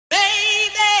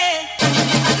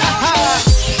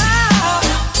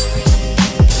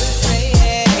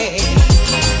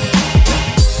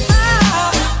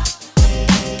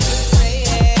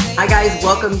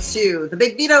Welcome to the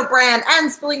Big Vito brand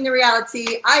and Spilling the Reality.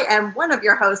 I am one of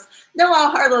your hosts, Noelle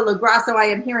Harlow Lagrasso. I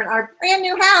am here in our brand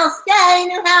new house. Yay,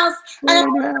 new house.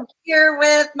 And I'm here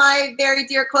with my very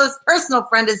dear, close personal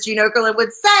friend, as Gene Okerlund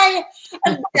would say,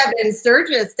 and Devin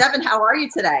Sturgis. Devin, how are you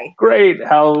today? Great.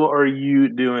 How are you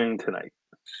doing tonight?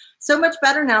 So much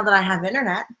better now that I have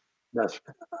internet.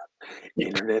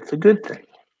 Internet's a good thing.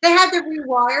 They had to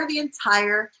rewire the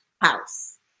entire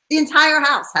house. The entire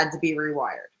house had to be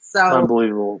rewired. So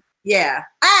unbelievable. Yeah.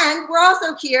 And we're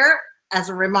also here, as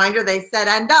a reminder, they said,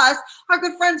 and us, our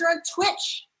good friends on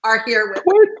Twitch are here with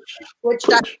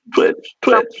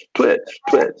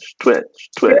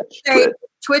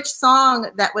Twitch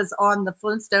song that was on the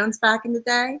Flintstones back in the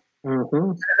day. Mm-hmm. I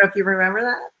don't know if you remember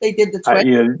that. They did the Twitch.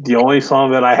 The only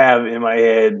song that I have in my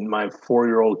head, my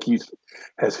 4-year-old Keith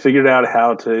has figured out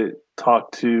how to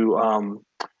talk to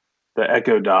the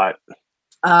Echo Dot.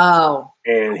 Oh.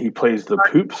 And he plays the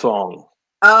Poop song.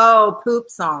 Oh, Poop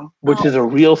song. Which is a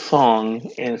real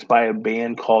song, and it's by a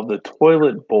band called the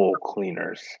Toilet Bowl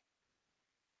Cleaners.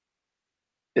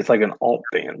 It's like an alt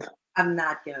band. I'm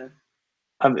not good.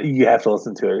 You have to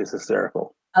listen to it. It's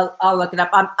hysterical. I'll look it up.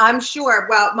 I'm sure.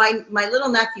 Well, my little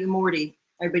nephew Morty.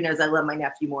 Everybody knows I love my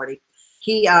nephew Morty.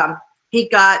 He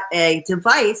got a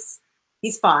device.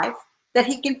 He's 5. That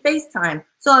he can FaceTime.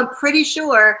 So I'm pretty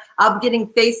sure I'm getting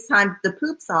FaceTime the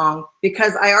Poop song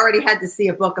because I already had to see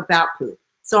a book about poop.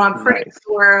 So I'm pretty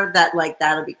sure that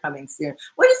that'll be coming soon.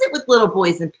 What is it with little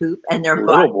boys and poop and their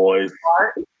little boys?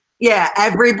 Yeah,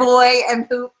 every boy and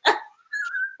poop.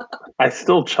 I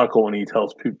still chuckle when he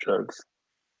tells poop jokes.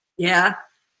 Yeah.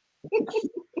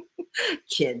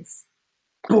 Kids.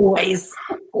 Boys.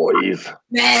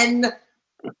 Men.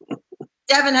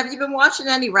 Devin, have you been watching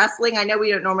any wrestling? I know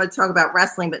we don't normally talk about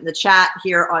wrestling, but in the chat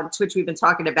here on Twitch, we've been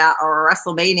talking about our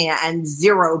WrestleMania and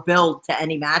 0 build to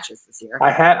any matches this year. So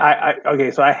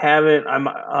I haven't.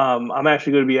 I'm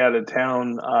actually going to be out of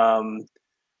town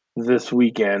this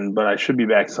weekend, but I should be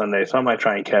back Sunday, so I might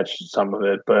try and catch some of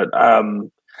it. But I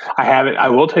haven't. I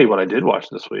will tell you what I did watch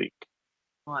this week.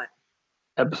 What?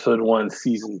 Episode 1,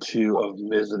 season 2 of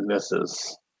Ms. and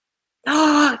Mrs.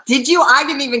 Did you? I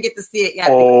didn't even get to see it yet.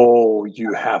 Oh,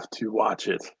 you have to watch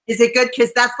it. Is it good?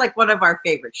 Because that's like one of our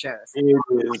favorite shows. It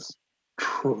is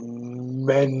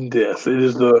tremendous. It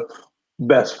is the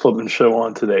best flipping show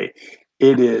on today.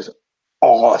 It is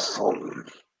awesome.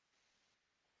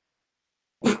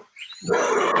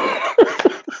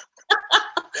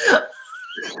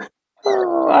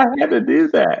 Oh, I had to do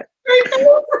that.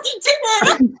 I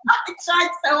tried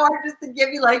so hard just to give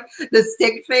you the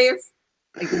stick face.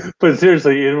 But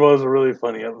seriously, it was a really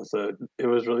funny episode. It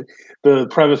was really, the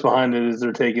premise behind it is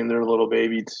they're taking their little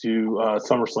baby to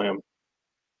SummerSlam,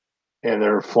 and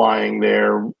they're flying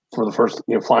there for the first,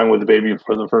 flying with the baby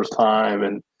for the first time,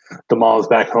 and the mom's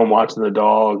back home watching the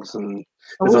dogs, and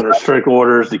is under strict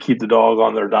orders to keep the dog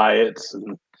on their diets,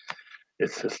 and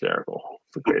it's hysterical.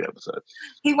 It's a great episode.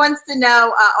 He wants to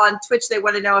know on Twitch. They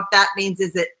want to know if that means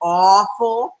is it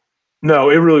awful.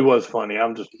 No, it really was funny.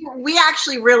 We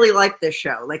actually really like this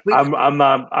show. I'm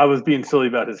not. I was being silly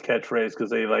about his catchphrase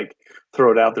because they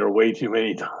throw it out there way too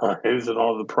many times and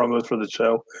all the promos for the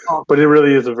show. Oh. But it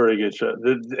really is a very good show,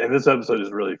 and this episode is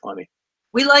really funny.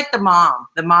 We like the mom.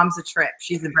 The mom's a trip.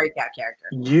 She's the breakout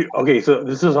character. So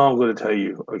this is all I'm going to tell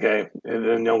you. Okay, and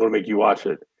then I'm going to make you watch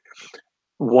it.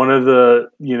 One of the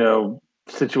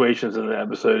situations in the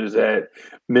episode is that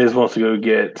Miz wants to go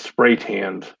get spray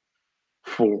tanned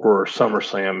for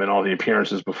SummerSlam and all the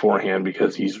appearances beforehand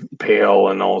because he's pale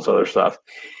and all this other stuff.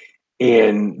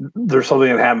 And there's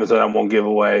something that happens that I won't give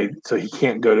away, so he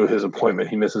can't go to his appointment.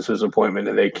 He misses his appointment,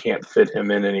 and they can't fit him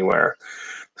in anywhere.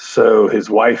 So his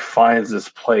wife finds this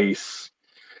place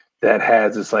that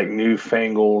has this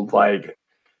newfangled,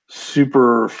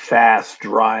 super fast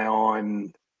dry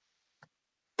on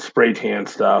spray tan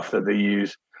stuff that they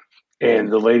use.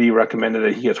 And the lady recommended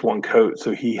that he gets 1 coat,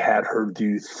 so he had her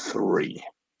do 3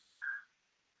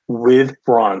 with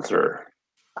bronzer.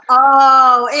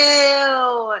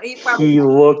 Oh, ew! He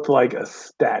looked like a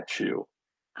statue.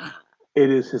 It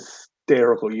is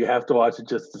hysterical. You have to watch it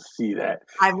just to see that.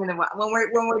 I'm gonna when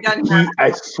we're done here.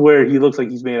 I swear, he looks like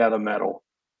he's made out of metal.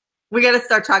 We got to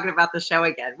start talking about the show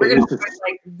again. We're gonna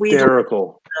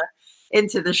hysterical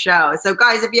into the show. So,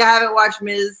 guys, if you haven't watched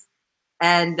Ms.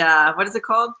 and what is it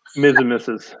called? Ms. and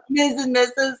Mrs. Ms. and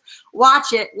Mrs.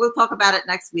 Watch it. We'll talk about it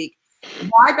next week.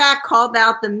 Ryback called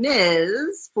out the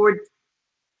Miz for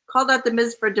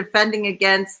defending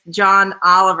against John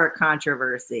Oliver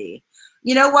controversy.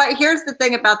 You know what? Here's the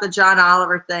thing about the John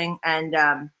Oliver thing, and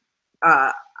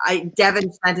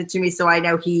Devin sent it to me, so I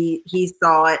know he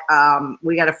saw it.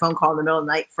 We got a phone call in the middle of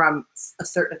the night from a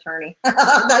certain attorney.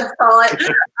 That's all it.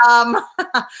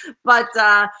 But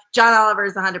John Oliver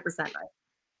is 100% right.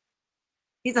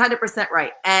 He's 100%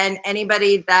 right. And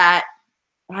anybody that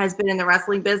has been in the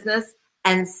wrestling business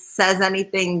and says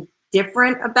anything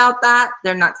different about that,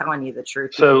 they're not telling you the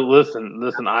truth. So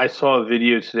listen. I saw a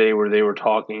video today where they were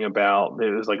talking about, it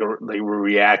was like they were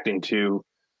reacting to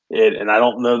it, and I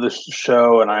don't know this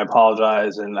show, and I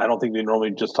apologize, and I don't think they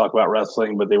normally just talk about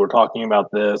wrestling, but they were talking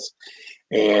about this,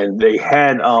 and they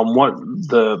had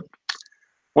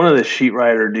one of the sheet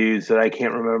writer dudes that I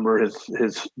can't remember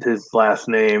his last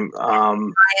name.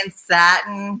 Ryan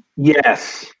Satin.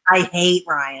 Yes. I hate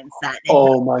Ryan Satin.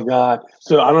 Oh my God.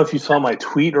 So I don't know if you saw my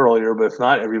tweet earlier, but if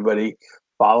not, everybody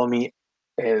follow me.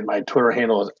 And my Twitter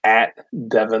handle is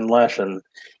 @DevinLeshen.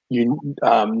 You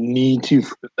need to,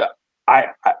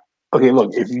 okay,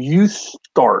 look, if you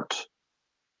start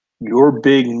your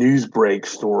big news break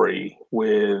story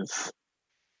with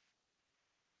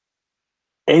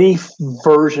any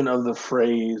version of the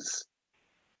phrase,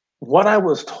 what I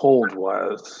was told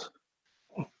was,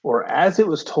 or as it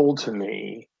was told to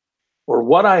me, or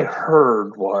what I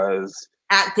heard was,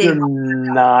 you're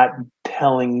not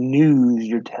telling news,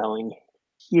 you're telling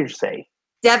hearsay.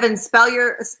 Devin, spell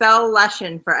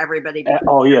Leshen for everybody.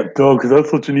 Oh yeah, duh, because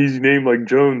that's such an easy name like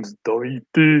Jones.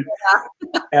 Leshin.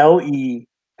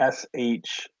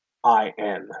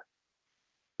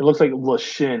 It looks like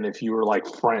Leshin if you were like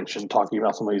French and talking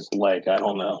about somebody's leg. I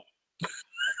don't know.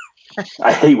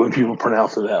 I hate when people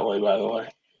pronounce it that way, by the way.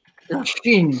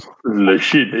 Leshin.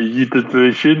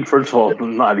 Leshin. First of all,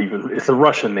 not even. It's a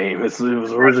Russian name. It was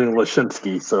originally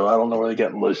Leshinsky, so I don't know where they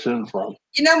get Leshin from.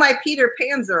 You know, my Peter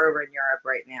Pans are over in Europe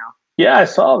right now. Yeah, I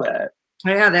saw that.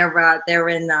 Yeah, they're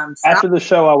in. After the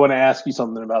show, I want to ask you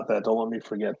something about that. Don't let me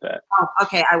forget that. Oh,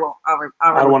 okay, I won't.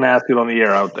 I don't want to ask it on the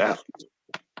air. I'll ask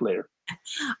later.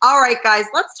 All right, guys,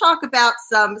 let's talk about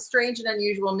some strange and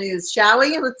unusual news, shall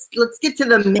we? Let's get to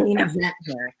the main event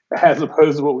here. As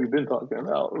opposed to what we've been talking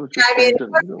about. I mean,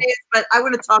 but I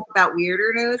want to talk about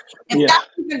weirder news. If that's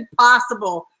even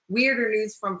possible, weirder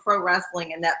news from pro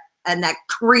wrestling and that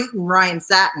cretin Ryan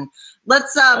Satin.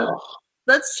 Let's talk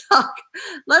a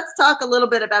little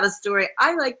bit about a story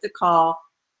I like to call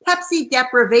Pepsi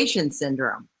deprivation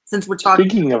syndrome. Since we're talking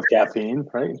speaking of caffeine,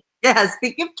 right? Yeah,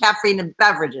 speaking of caffeine and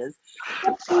beverages,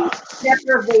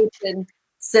 deprivation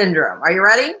syndrome. Are you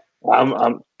ready?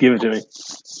 Give it to me.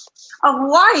 A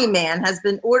Hawaii man has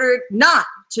been ordered not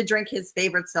to drink his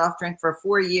favorite soft drink for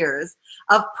 4 years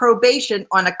of probation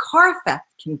on a car theft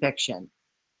conviction.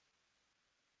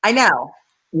 I know.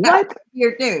 What?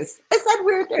 Weird news. I said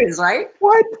weird news, right?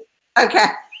 What? Okay.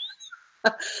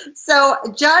 So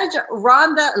Judge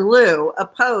Rhonda Liu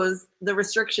opposed the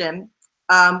restriction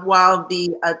while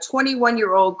the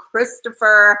 21-year-old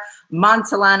Christopher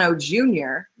Montellano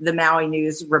Jr., the Maui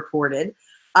News reported,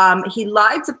 he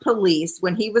lied to police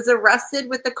when he was arrested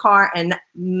with the car in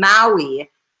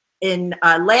Maui in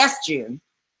last June.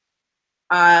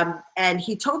 And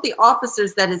he told the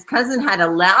officers that his cousin had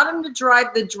allowed him to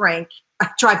drive the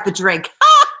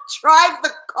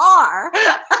car.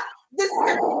 This is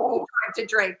time to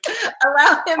drink.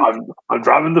 Allow him. I'm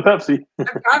driving the Pepsi. I'm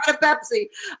driving a Pepsi.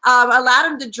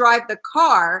 Allowed him to drive the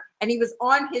car, and he was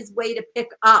on his way to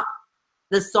pick up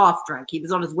the soft drink. He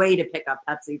was on his way to pick up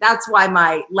Pepsi. That's why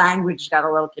my language got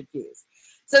a little confused.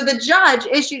 So the judge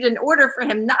issued an order for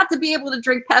him not to be able to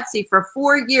drink Pepsi for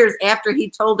 4 years after he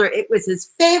told her it was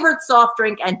his favorite soft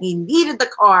drink and he needed the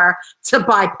car to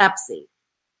buy Pepsi.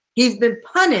 He's been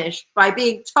punished by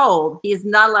being told he is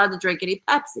not allowed to drink any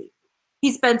Pepsi.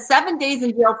 He spent 7 days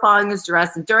in jail following his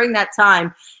arrest, and during that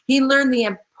time, he learned the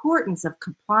importance of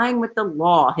complying with the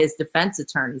law, his defense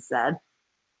attorney said.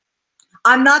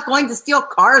 I'm not going to steal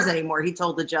cars anymore, he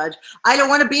told the judge. I don't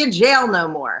want to be in jail no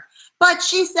more. But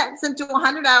she sentenced him to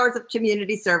 100 hours of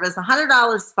community service,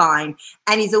 $100 fine,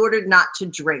 and he's ordered not to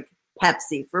drink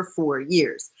Pepsi for 4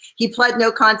 years. He pled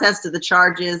no contest to the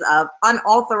charges of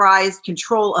unauthorized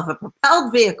control of a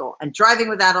propelled vehicle and driving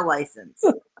without a license.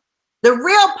 The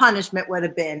real punishment would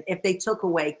have been if they took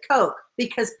away Coke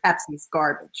because Pepsi's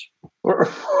garbage.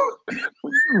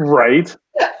 Right.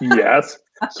 Yes.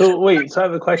 So wait, so I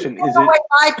have a question. Is it my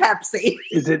Pepsi?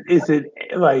 Is it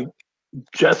like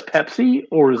just Pepsi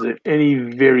or is it any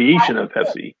variation of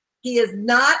Pepsi? He is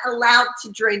not allowed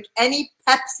to drink any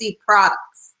Pepsi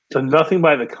products. So nothing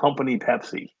by the company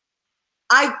Pepsi.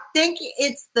 I think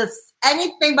it's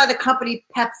anything by the company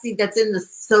Pepsi that's in the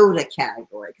soda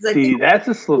category. See, that's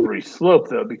a slippery slope,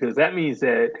 though, because that means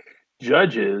that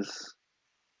judges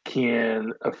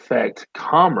can affect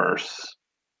commerce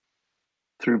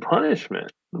through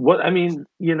punishment. What I mean,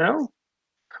 you know,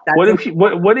 That's a,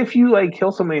 what if you like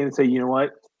kill somebody and say, you know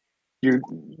what,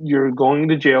 you're going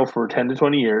to jail for 10 to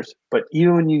 20 years, but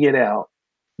even when you get out,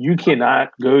 you cannot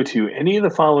go to any of the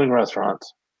following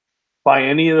restaurants, buy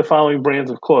any of the following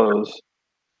brands of clothes,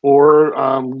 or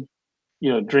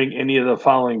drink any of the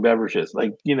following beverages.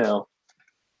 Like, you know.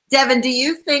 Devin, do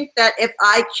you think that if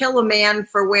I kill a man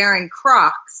for wearing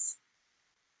Crocs,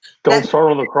 Don't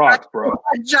start on the Crocs, bro.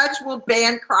 a judge will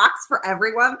ban Crocs for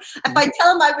everyone? If I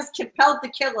tell him I was compelled to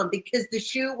kill him because the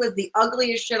shoe was the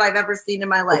ugliest shit I've ever seen in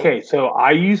my life. Okay, so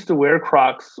I used to wear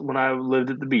Crocs when I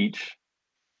lived at the beach.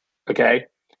 Okay.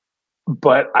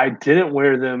 But I didn't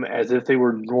wear them as if they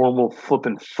were normal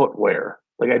flipping footwear.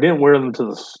 Like I didn't wear them to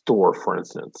the store, for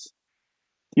instance.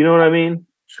 You know what I mean?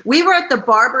 We were at the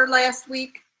barber last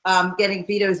week getting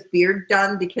Vito's beard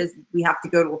done because we have to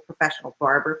go to a professional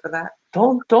barber for that.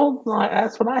 Don't.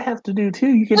 That's what I have to do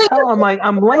too. You can tell I'm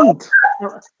late.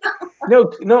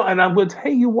 No, and I'm going to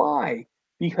tell you why.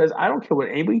 Because I don't care what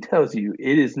anybody tells you,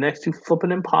 it is next to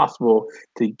flipping impossible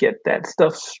to get that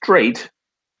stuff straight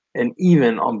and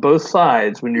even on both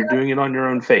sides when you're doing it on your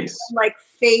own face. Like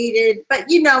faded, but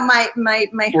you know, my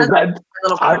husband.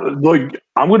 I'm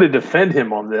going to defend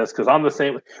him on this because I'm the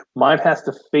same. Mine has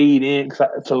to fade in.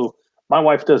 So my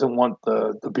wife doesn't want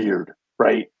the beard,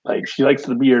 right? Like she likes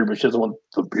the beard, but she doesn't want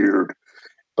the beard.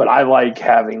 But I like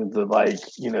having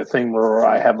the thing where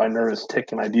I have my nervous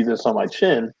tick and I do this on my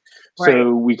chin. Right.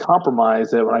 So we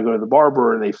compromise that when I go to the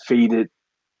barber and they fade it,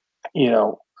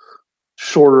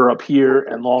 shorter up here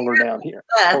and longer down here.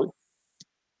 Right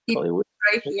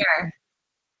here.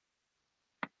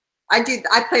 I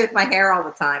play with my hair all the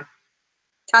time.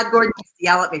 Todd Gordon used to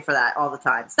yell at me for that all the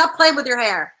time. Stop playing with your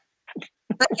hair.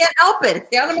 I can't help it. It's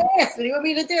down to my ass. What do you want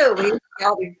me to do? We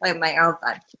all be playing with my hair all the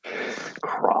time.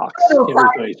 Crocs.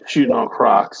 Everybody's shooting on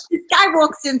Crocs. This guy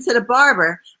walks into the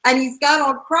barber and he's got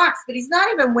on Crocs, but he's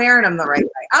not even wearing them the right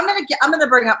way. I'm gonna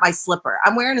bring up my slipper.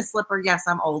 I'm wearing a slipper. Yes,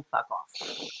 I'm old. Fuck off.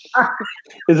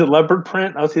 Is it leopard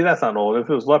print? Oh, see, that's not old. If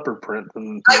it was leopard print,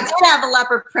 then I did have a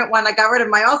leopard print one. I got rid of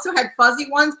them. I also had fuzzy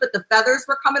ones, but the feathers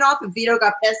were coming off, and Vito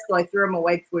got pissed, so I threw them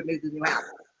away before we moved to the new house.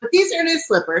 But these are new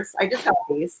slippers. I just have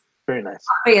these. Very nice.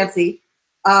 Not fancy.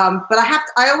 But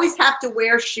I always have to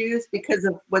wear shoes because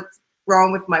of what's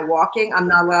wrong with my walking. I'm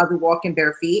not allowed to walk in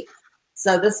bare feet.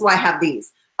 So this is why I have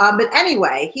these. But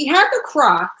anyway, he had the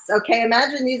Crocs. Okay,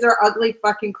 imagine these are ugly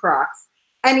fucking Crocs.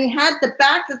 And he had the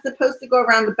back that's supposed to go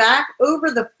around the back over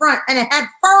the front, and it had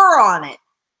fur on it.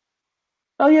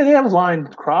 Oh, yeah, they have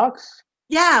lined Crocs.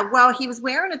 Yeah, well, he was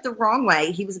wearing it the wrong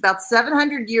way. He was about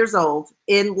 700 years old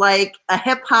in like a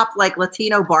hip-hop, like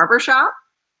Latino barbershop,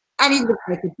 and he was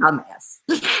like a dumbass.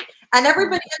 And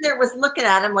everybody in there was looking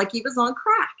at him like he was on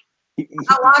crack.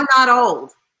 Oh, I'm not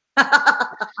old.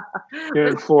 Here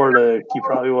in Florida, he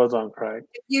probably was on crack.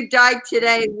 If you died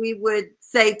today, we would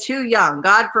say too young.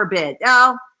 God forbid.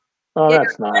 Oh,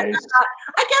 that's nice.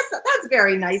 I guess that's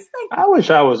very nice. Thank you. I wish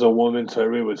I was a woman so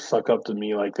everybody would suck up to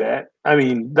me like that. I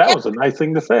mean, that was a nice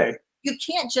thing to say. You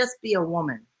can't just be a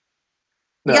woman.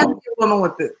 No. You got to be a woman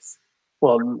with boobs.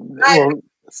 Well,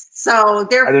 so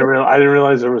there. I didn't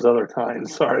realize there was other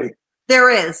kinds. Sorry. There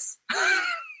is.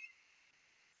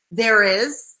 There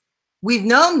is. We've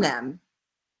known them.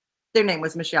 Their name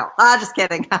was Michelle. Just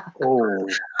kidding. Oh.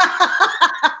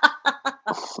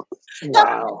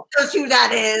 Wow. Knows who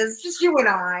that is. Just you and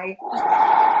I.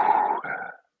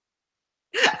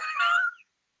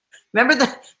 Remember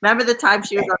the time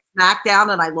she was on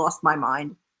SmackDown and I lost my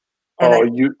mind?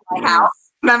 And my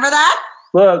house. Remember that?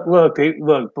 Look.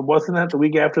 But wasn't that the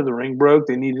week after the ring broke?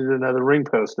 They needed another ring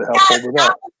post to help hold it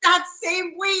up. That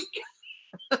same week.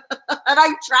 And I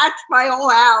trashed my whole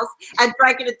house and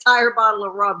drank an entire bottle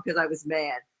of rum because I was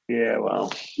mad. Yeah, well.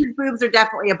 His boobs are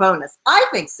definitely a bonus. I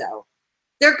think so.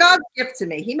 They're God's gift to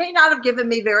me. He may not have given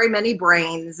me very many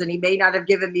brains, and he may not have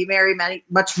given me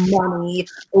much money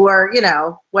or,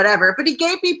 whatever, but he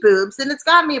gave me boobs, and it's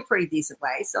gotten me a pretty decent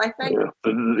way. So I think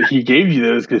but he gave you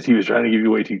those because he was trying to give you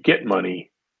a way to get money.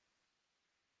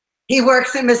 He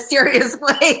works in mysterious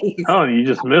ways. Oh, you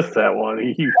just missed that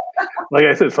one. Like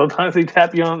I said, sometimes he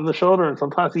tap you on the shoulder, and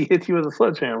sometimes he hits you with a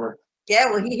sledgehammer.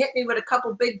 Yeah, well, he hit me with a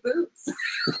couple big boobs.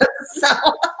 So,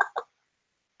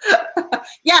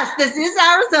 yes, this is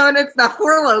Arizona. It's not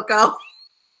Four Loko.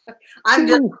 I'm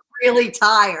just really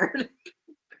tired.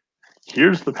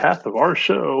 Here's the path of our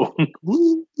show.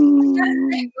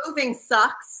 Moving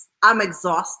sucks. I'm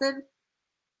exhausted.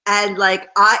 And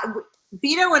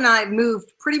Vito and I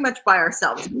moved pretty much by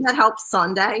ourselves. We had help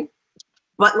Sunday,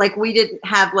 but we didn't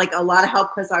have a lot of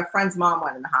help because our friend's mom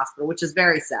went in the hospital, which is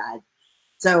very sad.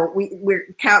 So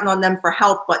we're counting on them for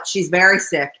help, but she's very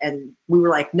sick. And we were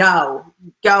like, no,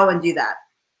 go and do that.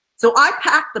 So I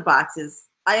packed the boxes.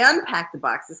 I unpacked the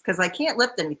boxes because I can't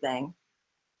lift anything.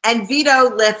 And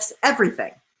Vito lifts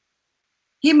everything.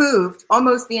 He moved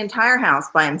almost the entire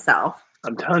house by himself.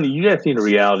 I'm telling you, you guys need a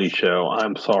reality show.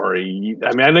 I'm sorry.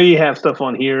 I mean, I know you have stuff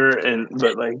on here,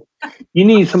 but like, you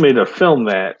need somebody to film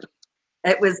that.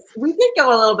 We did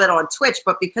go a little bit on Twitch,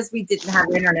 but because we didn't have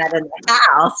internet in the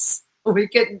house, we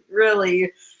couldn't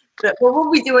really. But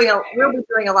we'll be doing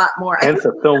a lot more. And it's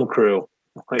a film crew.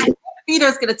 Like, I think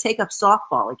Vito's going to take up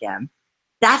softball again.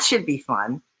 That should be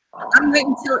fun. I'm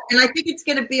waiting and I think it's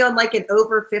going to be on like an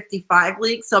over 55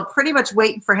 league. So I'm pretty much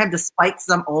waiting for him to spike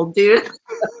some old dude.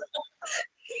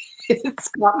 It's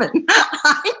coming.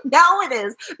 I know it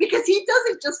is, because he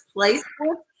doesn't just play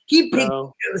sports. He big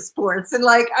sports, and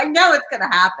like I know it's gonna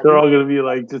happen. They're all gonna be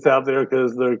like just out there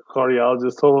because their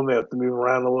cardiologist told them they have to move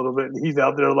around a little bit, and he's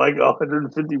out there like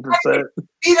 150%.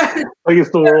 Like it's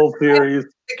the World Series.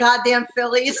 The goddamn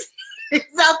Phillies. He's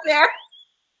out there.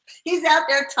 He's out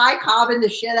there Ty Cobbing the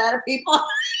shit out of people.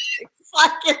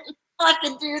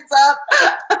 fucking dudes up.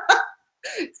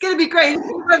 It's gonna be great.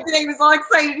 Today was all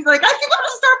excited. He's like, I think I'm gonna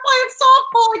start playing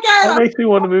softball again. That makes me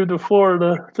want to move to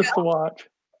Florida just to watch.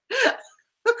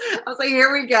 I was like,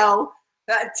 here we go.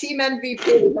 Team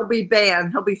MVP. He'll be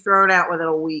banned. He'll be thrown out within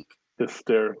a week.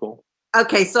 Hysterical.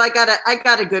 Okay, so I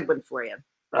got a good one for you.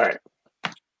 All right.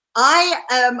 I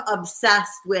am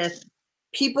obsessed with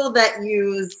people that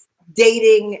use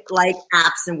dating like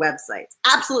apps and websites.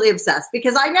 Absolutely obsessed,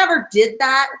 because I never did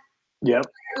that. Yep.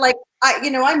 Like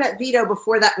I met Vito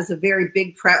before that was a very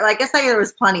big I guess there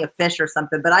was plenty of fish or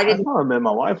something, but I didn't. I met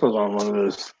my wife was on one of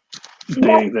those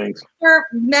dating things.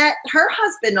 Met her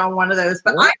husband on one of those,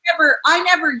 but I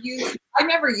never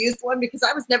used one because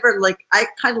I was never like, I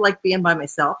kind of like being by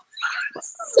myself.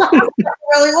 So I was not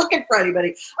really looking for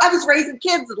anybody. I was raising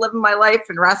kids and living my life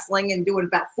and wrestling and doing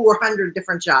about 400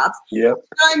 different jobs. Yep.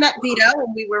 So I met Vito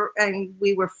and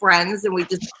we were friends, and we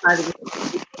just decided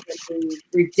we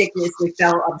ridiculously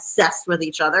fell obsessed with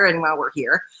each other, and while we're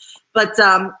here. But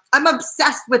I'm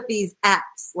obsessed with these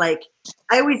apps. Like,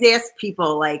 I always ask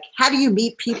people, like, how do you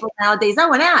meet people nowadays?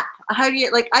 Oh, an app. How do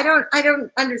you, like, I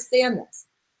don't understand this.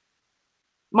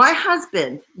 My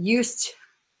husband used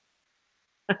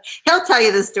to, he'll tell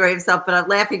you this story himself, but I'm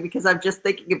laughing because I'm just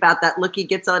thinking about that look he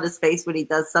gets on his face when he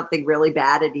does something really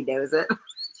bad and he knows it.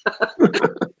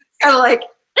 It's kind of like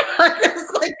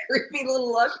this like creepy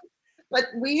little look. But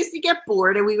we used to get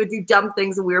bored, and we would do dumb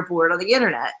things when we were bored on the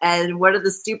internet. And one of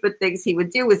the stupid things he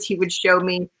would do was he would show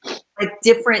me like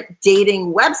different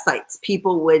dating websites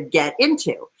people would get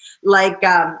into. Like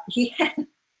he had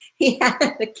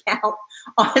an account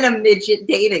on a midget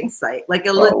dating site, like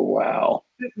a little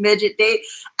midget date.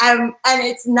 And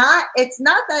it's not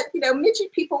that,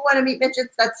 midget people want to meet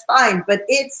midgets, that's fine. But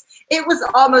it was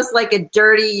almost like a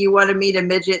dirty, you want to meet a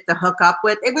midget to hook up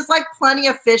with. It was like Plenty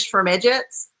of Fish for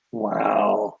midgets.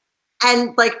 Wow.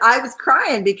 And like I was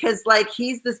crying because like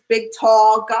he's this big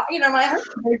tall guy, my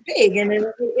husband's very big, and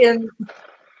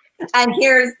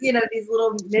here's these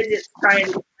little midgets crying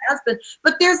with my husband.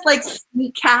 But there's like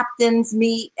meet captains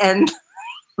meet and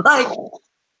like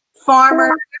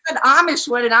farmer. There's an Amish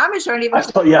one, and Amish aren't even.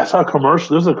 I saw a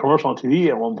commercial. There's a commercial on TV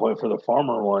at one point for the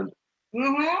farmer one.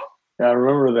 Mm-hmm. Yeah, I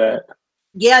remember that.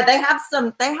 Yeah, they have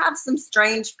some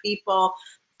strange people.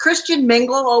 Christian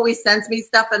Mingle always sends me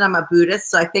stuff, and I'm a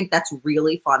Buddhist, so I think that's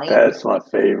really funny. That's my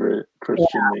favorite, Christian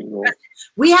Mingle.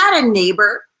 We had a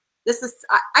neighbor. This is,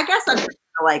 I guess I'm going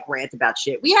to like rant about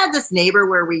shit. We had this neighbor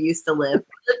where we used to live.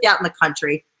 We lived out in the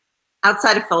country,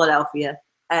 outside of Philadelphia.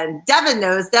 And Devin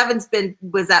knows.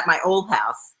 Was at my old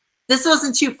house. This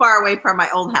wasn't too far away from my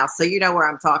old house, so you know where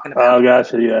I'm talking about. Oh,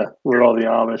 gotcha, yeah. With all the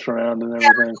Amish around and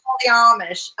everything. Yeah, all the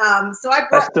Amish. So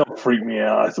that still freaked me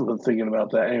out. I've been thinking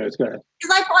about that. Anyways, go ahead.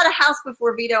 Because I bought a house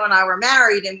before Vito and I were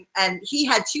married, and he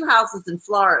had 2 houses in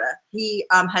Florida. He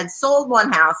had sold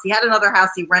one house. He had another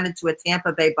house he rented to a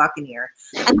Tampa Bay Buccaneer.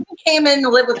 And he came in to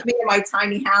live with me in my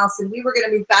tiny house, and we were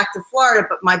going to move back to Florida,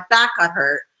 but my back got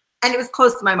hurt, and it was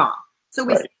close to my mom. So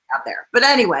we stayed out there. But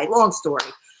anyway, long story.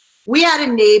 We had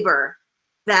a neighbor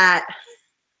that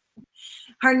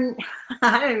I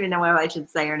don't even know why I should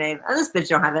say her name. This bitch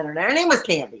don't have internet. Her name was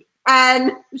Candy.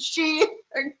 And she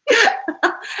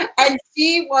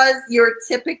was your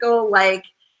typical like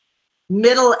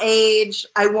middle-aged,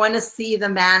 I want to see the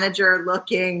manager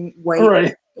looking white.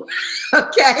 Right.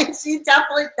 Okay.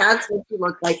 That's what she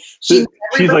looked like. She's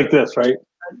like this, right?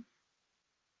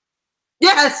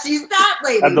 Yeah, she's that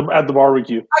lady. At the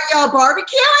barbecue. Are y'all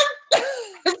barbecuing?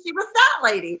 She was that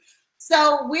lady.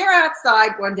 So we're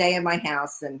outside one day in my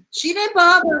house, and she didn't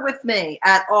bother with me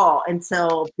at all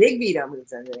until Big Vito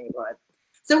moves into the neighborhood.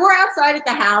 So we're outside at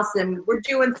the house, and we're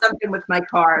doing something with my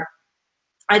car.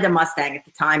 I had a Mustang at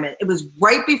the time, and it was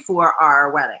right before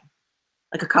our wedding,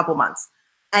 like a couple months.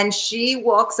 And she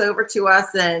walks over to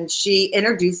us, and she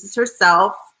introduces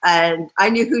herself, and I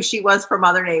knew who she was from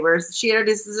other neighbors. She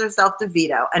introduces herself to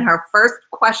Vito, and her first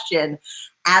question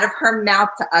out of her mouth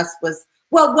to us was,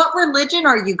 well, what religion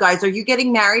are you guys? Are you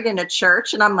getting married in a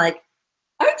church? And I'm like,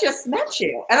 I just met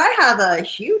you. And I have a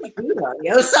huge Vito on the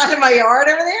other side of my yard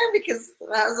over there because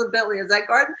that was a Bentley in that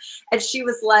garden. And she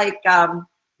was like,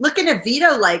 looking at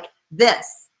Vito like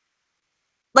this.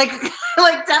 Like,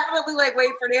 like definitely like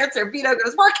wait for an answer. Vito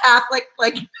goes, we're Catholic.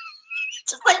 Like,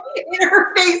 just like in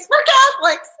her face, we're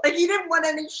Catholics. Like he didn't want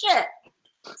any shit.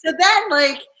 So then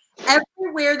like,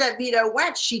 everywhere that Vito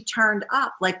went, she turned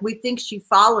up. Like we think she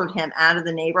followed him out of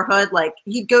the neighborhood. Like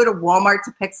he'd go to Walmart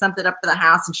to pick something up for the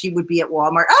house, and she would be at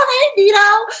Walmart. Oh, hey,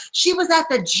 Vito. She was at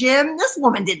the gym. This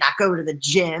woman did not go to the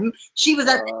gym. She was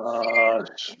at the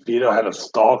gym. Vito had a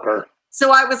stalker.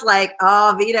 So I was like,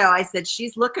 oh, Vito, I said,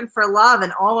 she's looking for love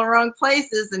in all the wrong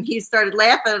places. And he started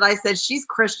laughing, and I said, she's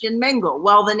Christian Mingle.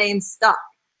 Well, the name stuck.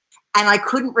 And I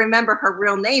couldn't remember her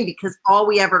real name because all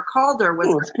we ever called her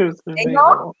was Christian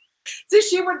Mingle. So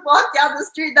she would walk down the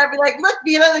street, and I'd be like, look,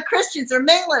 Vito, the Christians are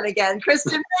mingling again.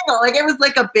 Christian Mingle. Like, it was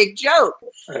like a big joke.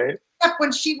 Right. Except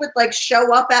when she would, like,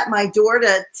 show up at my door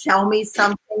to tell me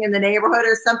something in the neighborhood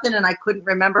or something, and I couldn't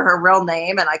remember her real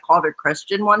name, and I called her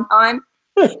Christian one time.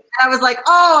 And I was like,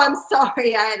 oh, I'm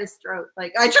sorry. I had a stroke.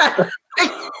 Like, I tried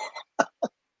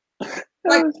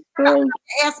like I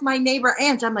asked my neighbor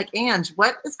Ange. I'm like, Ange,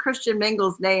 what is Christian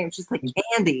Mingle's name? She's like,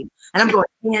 Candy. And I'm going,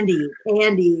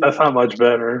 Candy. That's not much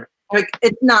better. Like,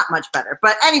 it's not much better.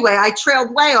 But anyway, I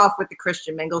trailed way off with the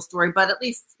Christian Mingle story, but at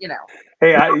least, you know.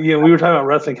 Hey, we were talking about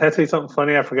wrestling. Can I say something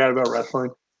funny? I forgot about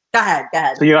wrestling. Go ahead.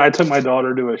 So, I took my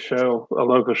daughter to a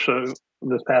local show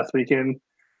this past weekend.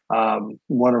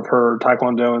 One of her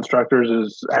Taekwondo instructors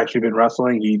has actually been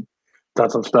wrestling. He done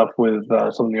some stuff with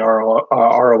some of the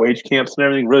ROH camps and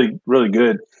everything. Really, really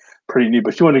good. Pretty neat.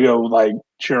 But she wanted to go, like,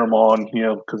 cheer him on,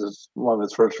 because it's one of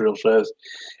his first real shows.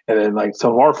 And then, like,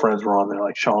 some of our friends were on there,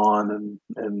 like Sean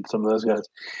and some of those guys.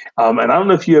 And I don't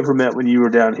know if you ever met when you were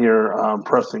down here,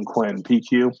 Preston Quinn,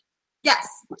 PQ. Yes.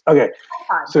 Okay.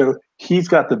 So he's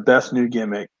got the best new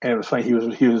gimmick. And it was funny.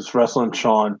 He was wrestling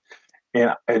Sean.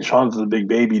 And Sean's the big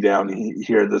baby down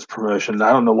here at this promotion.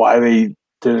 I don't know why they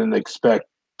didn't expect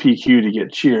PQ to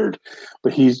get cheered,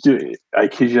 but he's doing. I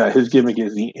kid you not, his gimmick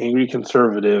is the angry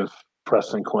conservative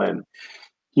Preston Quinn.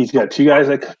 He's got two guys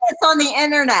that it's on the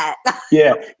internet.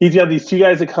 Yeah, he's got these two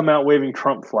guys that come out waving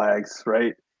Trump flags,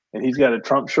 right? And he's got a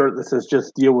Trump shirt that says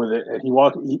 "Just deal with it." And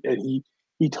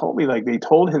he told me, like, they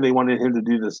told him they wanted him to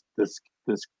do this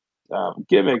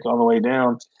gimmick on the way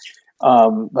down.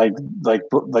 Like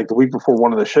the week before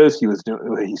one of the shows he was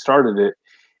doing, he started it,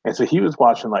 and so he was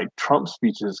watching like Trump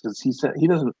speeches because he said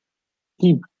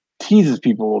he teases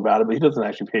people about it, but he doesn't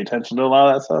actually pay attention to a lot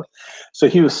of that stuff. So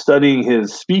he was studying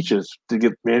his speeches to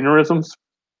get mannerisms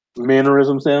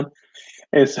down,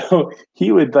 and so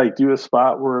he would like do a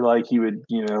spot where like he would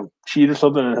cheat or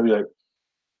something, and he'd be like,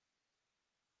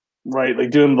 right,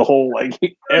 like doing the whole like.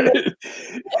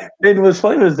 And what's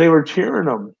funny was they were cheering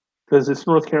him. Because it's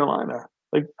North Carolina.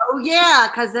 Like, oh yeah,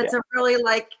 because that's a really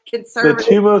like conservative. The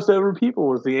two most over people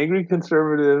was the angry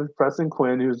conservative Preston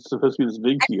Quinn, who's supposed to be this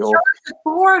big heel. A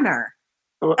foreigner.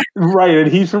 Right, and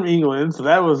he's from England, so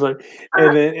that was like,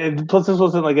 and plus this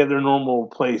wasn't like at their normal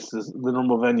place. The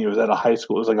normal venue was at a high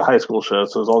school. It was like a high school show,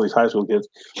 so it was all these high school kids.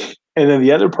 And then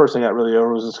the other person got really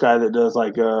over was this guy that does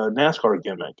like a NASCAR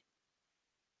gimmick.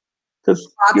 Because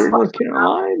you're in North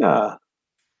Carolina.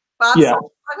 Yeah.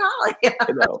 I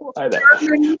know.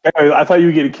 Anyway, I thought you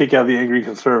were getting a kick out of the angry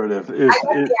conservative. I like the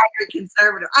angry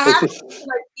conservative. I have to see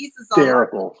my pieces on. I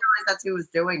realized that's who was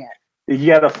doing it. You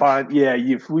gotta find,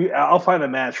 I'll find a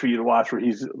match for you to watch where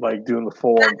he's like doing the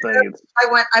full on thing. I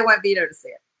want Vito to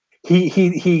see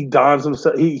it. He dons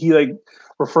himself. He like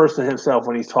refers to himself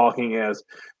when he's talking as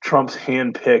Trump's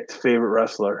hand-picked favorite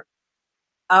wrestler.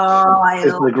 Oh,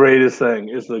 it's the greatest thing.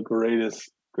 It's the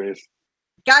greatest.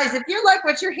 Guys, if you like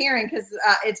what you're hearing, because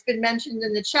it's been mentioned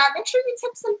in the chat, make sure you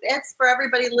tip some bits for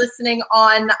everybody listening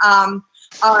on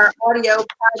our audio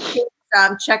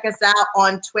podcast. Check us out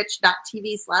on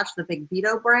twitch.tv/The Big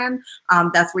Vito Brand.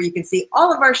 That's where you can see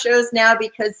all of our shows now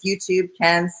because YouTube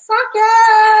can suck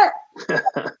it.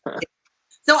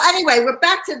 So anyway, we're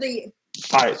back to the.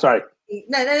 All right, sorry.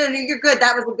 No, you're good.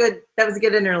 That was a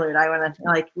good interlude. I want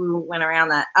to we went around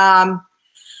that.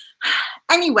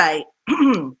 Anyway.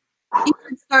 He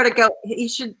should start a go. He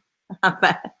should.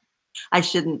 I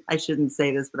shouldn't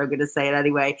say this, but I'm going to say it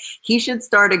anyway. He should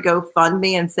start a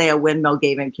GoFundMe and say a windmill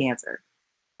gave him cancer.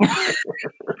 That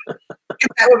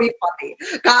would be funny,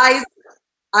 guys.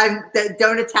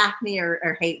 Don't attack me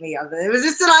or hate me. It was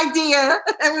just an idea.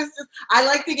 It was just, I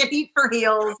like to get heat for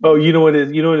heels. Oh, you know what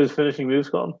his finishing move's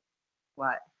called?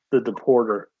 What? The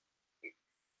deporter.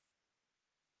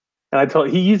 And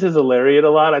he uses a lariat a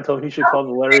lot. I told him he should call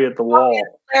the lariat the wall.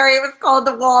 Lariat was called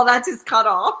the wall. That's his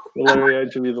cutoff. The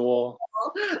lariat should be the wall.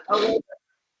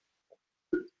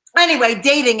 Anyway,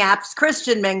 dating apps,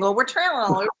 Christian mingle. We're trailing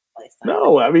all over the place.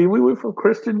 No, I mean we went from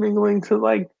Christian mingling to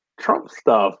like Trump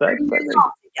stuff. That's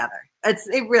all together.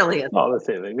 It really is. Oh, the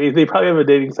same thing. They probably have a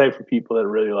dating site for people that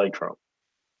really like Trump.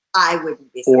 I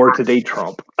wouldn't be surprised. Or to date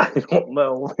Trump. I don't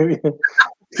know. Maybe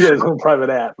he has no private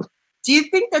app. Do you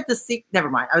think that never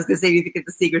mind. I was going to say, do you think that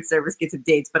the Secret Service gets some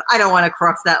dates, but I don't want to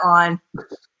cross that line.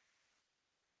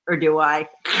 Or do I?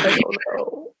 I don't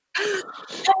know.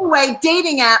 Anyway,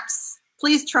 dating apps.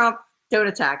 Please, Trump, don't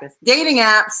attack us. Dating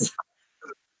apps. If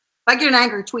I get an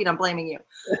angry tweet, I'm blaming you.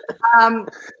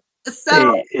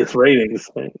 So hey, it's ratings.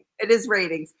 It is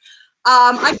ratings.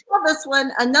 I saw this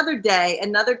one. Another day,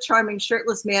 another charming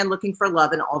shirtless man looking for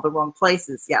love in all the wrong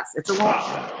places. Yes, it's a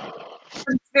long, but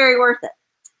it's very worth it.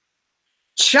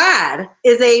 Chad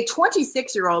is a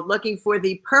 26-year-old looking for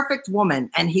the perfect woman,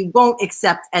 and he won't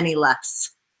accept any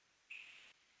less.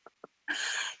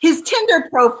 His Tinder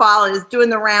profile is doing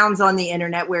the rounds on the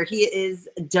internet where he is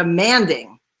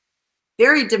demanding,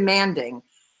 very demanding.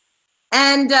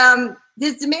 And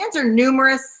his demands are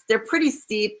numerous. They're pretty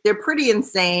steep. They're pretty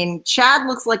insane. Chad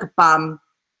looks like a bum.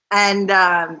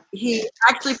 And he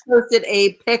actually posted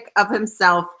a pic of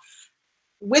himself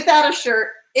without a shirt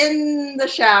in the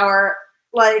shower,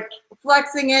 like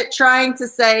flexing it, trying to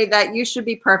say that you should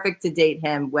be perfect to date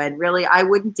him, when really I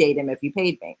wouldn't date him if you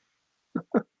paid me.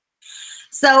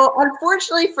 So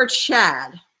unfortunately for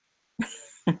Chad,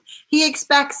 he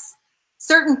expects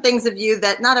certain things of you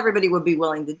that not everybody would be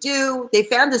willing to do. They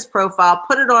found his profile,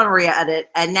 put it on RealiT,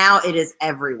 and now it is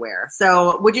everywhere.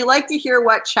 So would you like to hear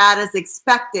what Chad is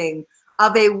expecting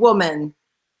of a woman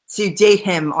to date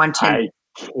him on Tinder?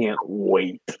 I can't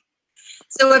wait.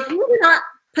 So if you do not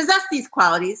possess these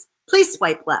qualities, please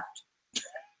swipe left.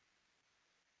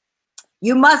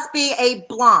 You must be a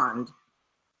blonde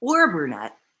or a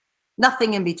brunette,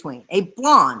 nothing in between, a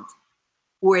blonde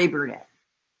or a brunette.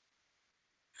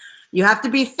 You have to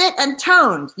be fit and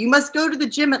toned. You must go to the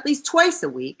gym at least twice a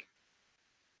week.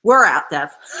 We're out,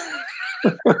 Dev.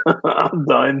 I'm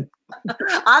done.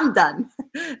 I'm done.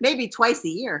 Maybe twice a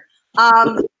year.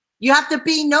 You have to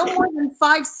be no more than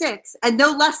 5'6" and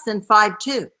no less than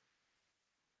 5'2".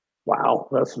 Wow,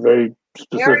 that's very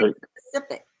specific. Very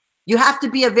specific. You have to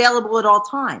be available at all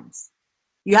times.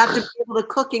 You have to be able to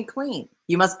cook and clean.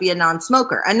 You must be a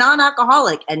non-smoker, a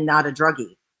non-alcoholic, and not a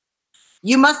druggie.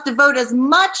 You must devote as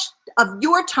much of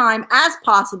your time as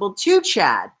possible to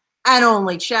Chad and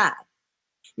only Chad.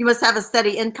 You must have a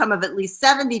steady income of at least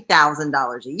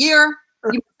 $70,000 a year.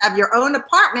 You must have your own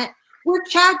apartment where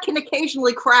Chad can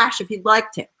occasionally crash if he'd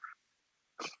like to.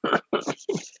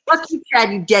 Fuck you,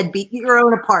 Chad, you deadbeat. Get your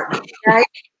own apartment, okay?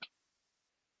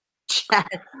 Chad,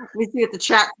 let me see what the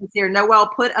chat says here. Noel,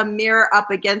 put a mirror up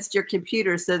against your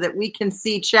computer so that we can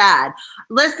see Chad.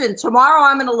 Listen, tomorrow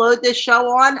I'm going to load this show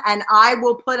on, and I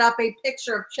will put up a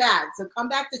picture of Chad. So come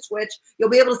back to Twitch. You'll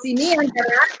be able to see me and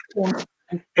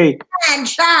Hey, and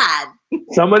Chad.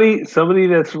 Somebody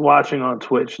that's watching on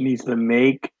Twitch needs to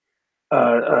make.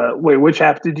 Wait, which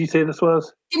app did you say this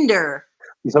was? Tinder.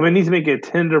 Somebody needs to make a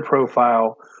Tinder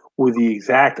profile with the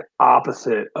exact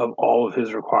opposite of all of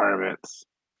his requirements.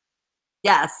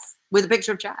 Yes, with a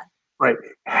picture of Chad. Right.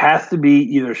 Has to be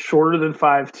either shorter than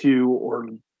 5'2" or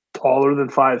taller than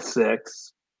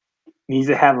 5'6". Needs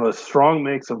to have a strong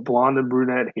mix of blonde and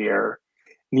brunette hair.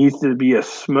 Needs to be a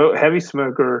heavy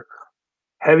smoker,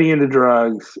 heavy into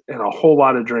drugs, and a whole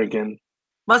lot of drinking.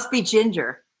 Must be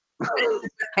ginger.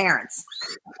 Parents.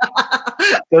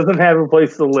 Doesn't have a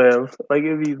place to live. Like,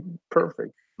 it'd be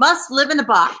perfect. Must live in a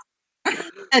box.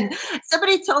 And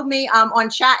somebody told me on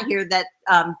chat here that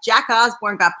Jack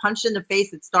Osborne got punched in the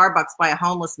face at Starbucks by a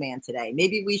homeless man today.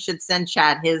 Maybe we should send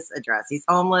Chad his address. He's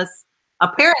homeless.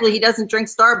 Apparently, he doesn't drink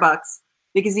Starbucks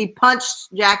because he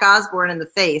punched Jack Osborne in the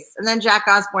face, and then Jack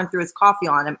Osborne threw his coffee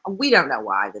on him. We don't know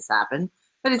why this happened,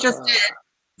 but it just did.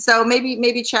 So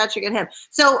maybe Chad should get him.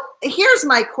 So here's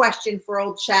my question for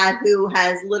old Chad, who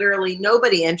has literally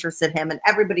nobody interested in him and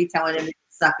everybody telling him to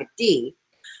suck a D.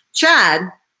 Chad,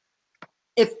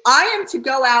 if I am to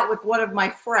go out with one of my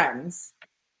friends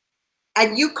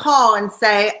and you call and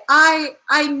say, I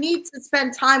need to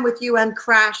spend time with you and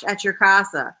crash at your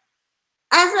casa.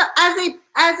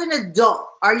 As an adult,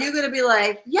 are you going to be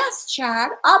like, yes,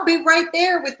 Chad, I'll be right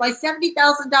there with my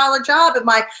 $70,000 job and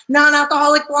my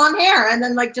non-alcoholic blonde hair, and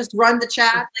then like just run to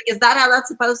Chad? Like, is that how that's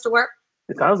supposed to work?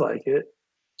 It sounds like it.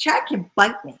 Chad can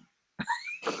bite me.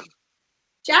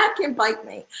 Chad can bite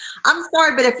me. I'm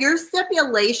sorry, but if your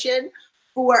stipulation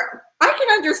for, I can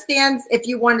understand if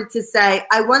you wanted to say,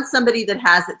 I want somebody that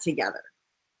has it together.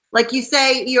 Like you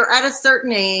say, you're at a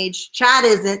certain age. Chad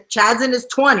isn't. Chad's in his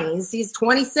 20s. He's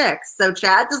 26. So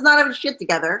Chad does not have his shit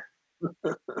together.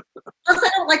 Plus, I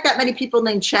don't like that many people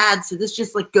named Chad. So this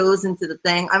just like goes into the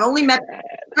thing. I've only met,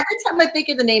 every time I think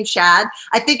of the name Chad,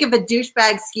 I think of a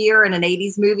douchebag skier in an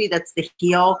 80s movie that's the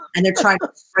heel and they're trying to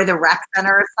destroy the rec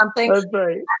center or something. That's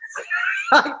right.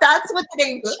 Like, that's what the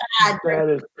name Chad is. That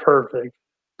is perfect.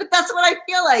 But that's what I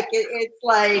feel like. It's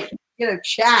like, you know,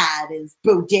 Chad is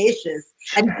bodacious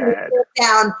and put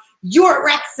down your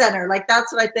rec center. Like,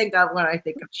 that's what I think of when I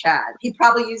think of Chad. He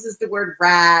probably uses the word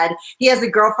rad. He has a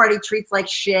girlfriend he treats like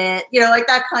shit. You know, like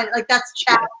that kind of, like, that's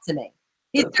Chad to me.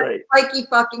 He's got spiky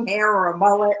fucking hair or a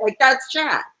mullet. Like, that's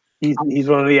Chad. He's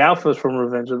one of the alphas from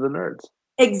Revenge of the Nerds.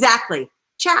 Exactly.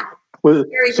 Chad. Well,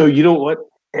 so you know what?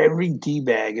 Every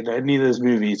D-bag in any of those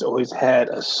movies always had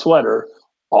a sweater,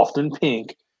 often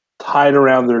pink, tied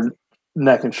around their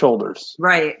neck and shoulders.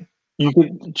 Right.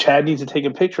 Chad needs to take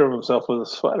a picture of himself with a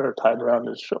sweater tied around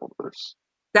his shoulders.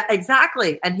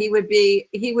 Exactly. And he would be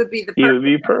the He would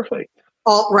be perfect.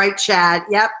 Alt-right Chad.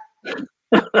 Yep.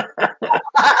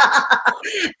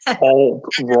 Alt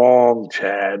wrong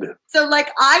Chad. So like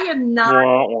I am not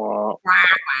wah, wah.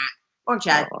 Wrong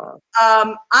Chad.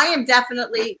 I am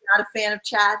definitely not a fan of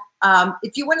Chad.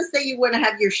 If you want to say you want to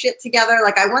have your shit together,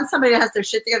 like I want somebody that has their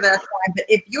shit together, that's fine. But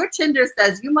if your Tinder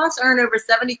says you must earn over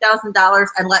 $70,000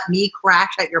 and let me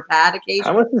crash at your pad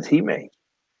occasionally, how much does he make?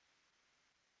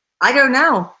 I don't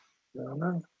know. I don't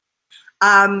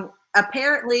know.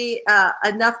 Apparently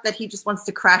enough that he just wants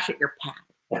to crash at your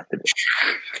pad.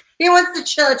 He wants to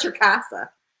chill at your casa.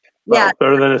 Well, yeah,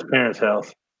 better than his parents'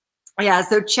 house. Yeah,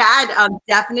 so Chad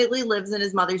definitely lives in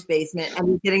his mother's basement, and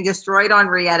he's getting destroyed on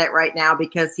RealiT right now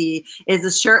because he is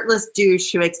a shirtless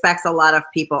douche who expects a lot of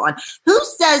people on. Who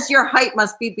says your height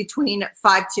must be between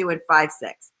 5'2" and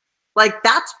 5'6"? Like,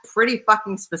 that's pretty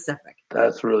fucking specific.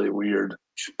 That's really weird.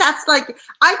 That's like,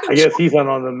 I guess he's not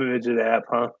on the midget app,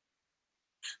 huh?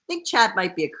 I think Chad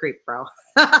might be a creep, bro.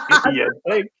 Yeah,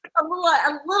 like, a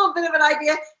little bit of an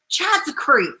idea. Chad's a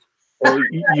creep. Well,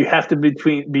 you have to be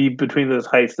between those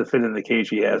heights to fit in the cage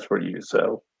he has for you.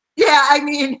 So yeah, I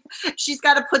mean, she's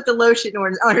got to put the lotion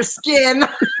on her skin.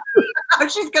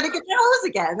 She's gonna get the hose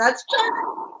again. That's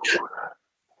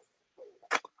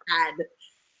Chad.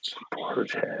 Poor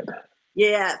Chad.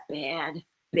 Yeah,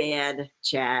 bad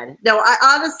Chad. No,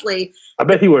 I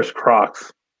bet he wears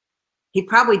Crocs. He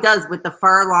probably does with the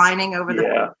fur lining over the.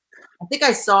 Yeah. I think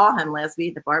I saw him last week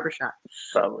at the barbershop.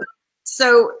 Probably.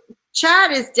 So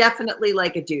Chad is definitely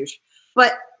like a douche.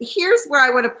 But here's where I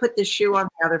want to put the shoe on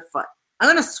the other foot. I'm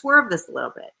going to swerve this a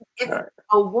little bit. If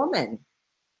a woman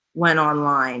went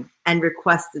online and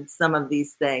requested some of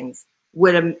these things,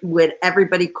 would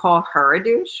everybody call her a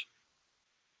douche?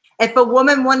 If a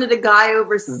woman wanted a guy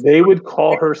over, they would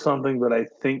call her something, but I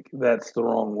think that's the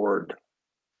wrong word.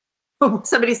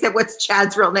 Somebody said, "What's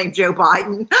Chad's real name?" Joe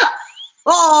Biden.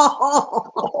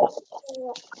 Oh.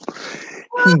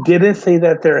 He didn't say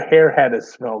that their hair had to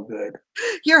smell good.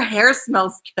 Your hair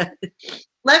smells good.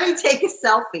 Let me take a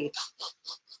selfie.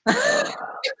 I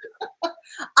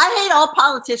hate all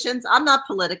politicians. I'm not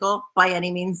political by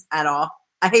any means at all.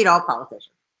 I hate all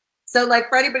politicians. So like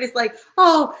for anybody's like,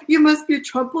 oh, you must be a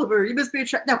Trump lover. You must be a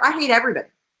Trump. No, I hate everybody.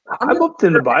 I bumped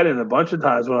into Biden a bunch of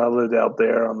times when I lived out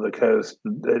there on the coast.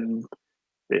 And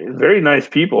very nice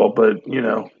people, but you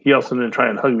know, he also didn't try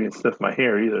and hug me and sniff my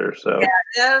hair either. So yeah,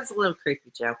 that was a little creepy,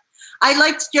 Joe. I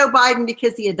liked Joe Biden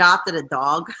because he adopted a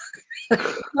dog. I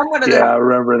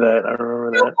remember that.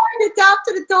 Joe Biden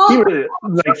adopted a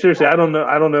dog. Like seriously, I don't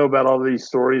know about all these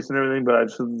stories and everything, but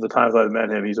the times I've met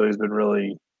him, he's always been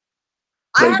really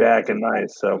laid back and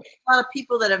nice. So a lot of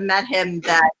people that have met him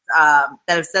that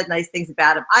have said nice things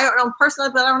about him. I don't know him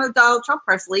personally, but I don't know Donald Trump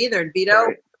personally either. And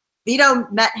Vito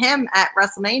met him at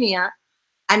WrestleMania,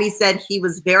 and he said he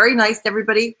was very nice to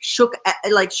everybody. Shook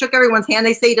everyone's hand.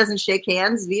 They say he doesn't shake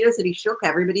hands. Vito said he shook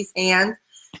everybody's hand.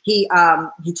 He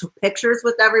took pictures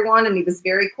with everyone, and he was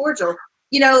very cordial.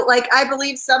 You know, like I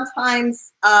believe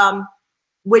sometimes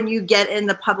when you get in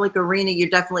the public arena, you're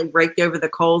definitely raked over the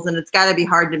coals, and it's got to be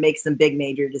hard to make some big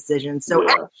major decisions. So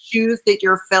any shoes that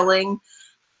you're filling,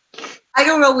 I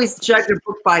don't always judge a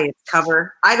book by its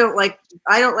cover. I don't like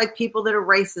people that are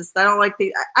racist. I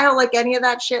don't like any of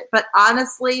that shit. But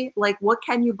honestly, like, what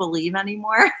can you believe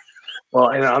anymore? Well,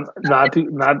 and I'm not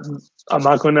going down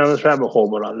this rabbit hole,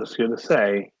 but I'm just going to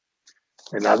say,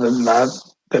 and not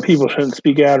that people shouldn't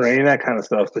speak out or any of that kind of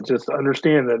stuff, but just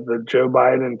understand that the Joe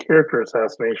Biden character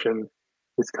assassination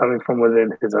is coming from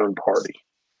within his own party.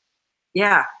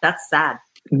 Yeah, that's sad.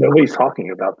 Nobody's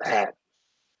talking about that.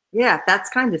 Yeah, that's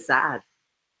kind of sad.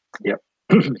 Yep.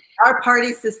 Our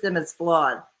party system is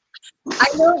flawed.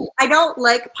 I don't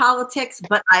like politics,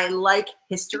 but I like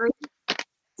history.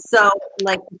 So,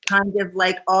 like, kind of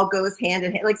like all goes hand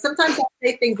in hand. Like, sometimes I'll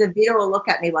say things and Vito will look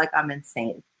at me like I'm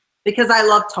insane because I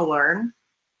love to learn.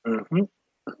 Mm-hmm.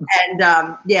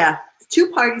 And yeah, the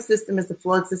two-party system is the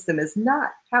flawed system is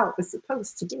not how it was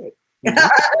supposed to be. Mm-hmm.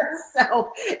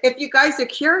 So, if you guys are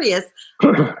curious,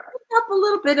 look up a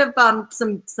little bit of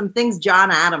some things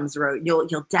John Adams wrote.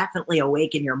 You'll definitely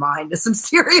awaken your mind to some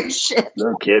serious shit.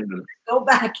 No kidding. Go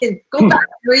back and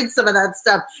read some of that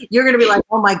stuff. You're gonna be like,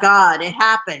 oh my God, it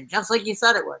happened just like you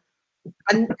said it would.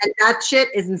 And that shit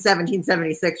is in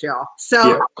 1776, y'all. So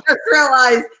yeah. I just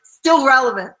realized still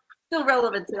relevant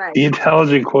today. The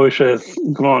intelligent quotient has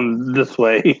gone this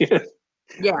way.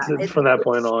 Yeah. From that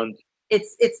point on.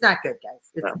 It's not good,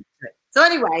 guys. It's not good. So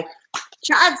anyway,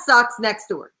 Chad sucks. Next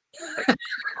story.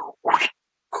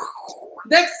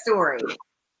 Next story.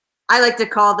 I like to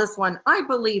call this one, I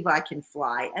believe I can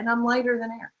fly, and I'm lighter than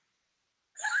air.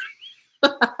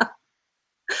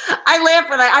 I laugh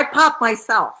when I pop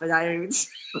myself, and I don't even say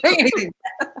anything.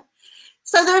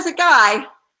 So there's a guy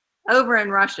over in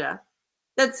Russia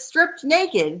that stripped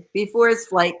naked before his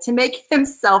flight to make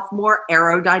himself more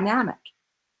aerodynamic.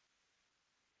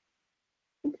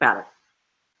 Think about it.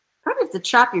 Probably have to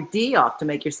chop your D off to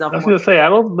make yourself. I was going to say, I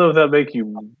don't know if that makes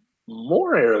you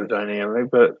more aerodynamic,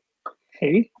 but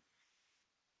hey.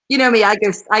 You know me, I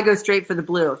go straight for the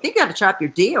blue. I think you got to chop your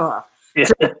D off. Yeah.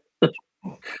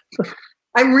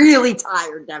 I'm really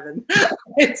tired, Devin.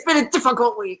 It's been a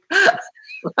difficult week.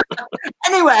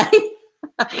 Anyway,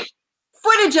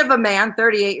 footage of a man,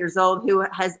 38 years old, who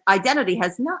has identity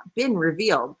has not been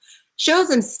revealed, shows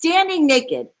him standing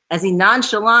naked as he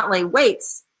nonchalantly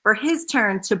waits for his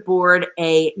turn to board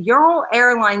a Ural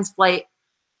Airlines flight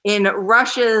in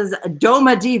Russia's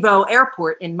Domodedovo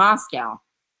Airport in Moscow.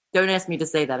 Don't ask me to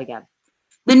say that again.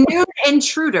 The nude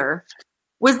intruder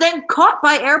was then caught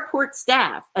by airport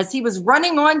staff as he was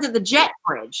running onto the jet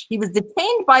bridge. He was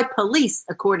detained by police,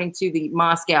 according to the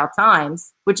Moscow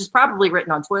Times, which is probably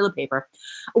written on toilet paper.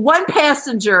 One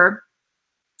passenger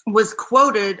was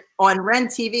quoted on Ren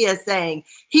TV as saying,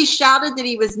 he shouted that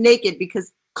he was naked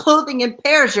because clothing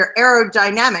impairs your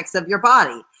aerodynamics of your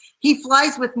body. He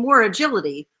flies with more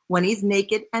agility when he's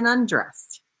naked and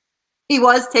undressed. He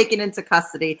was taken into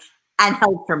custody and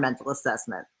held for mental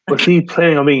assessment. Was he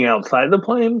planning on being outside the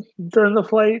plane during the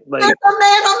flight? Like, there's a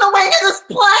man on the wing of this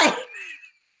plane.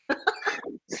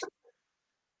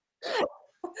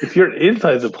 If you're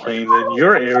inside the plane, then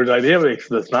your aerodynamics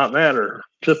does not matter.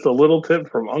 Just a little tip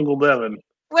from Uncle Devin.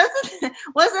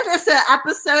 Wasn't this an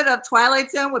episode of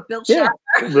Twilight Zone with Bill Shatner?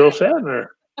 Yeah, Bill Shatner.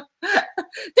 There's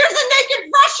a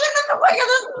naked Russian in the wing of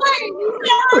this plane. He's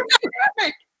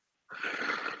aerodynamic.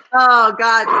 Oh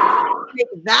God!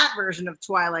 That version of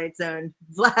Twilight Zone.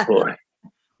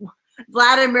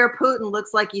 Vladimir Putin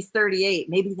looks like he's 38.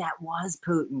 Maybe that was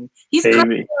Putin. He's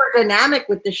kind of dynamic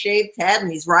with the shaved head,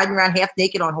 and he's riding around half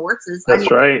naked on horses.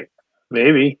 That's right.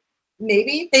 Maybe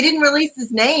they didn't release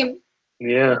his name.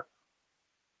 Yeah,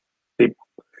 they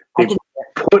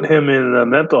put him in a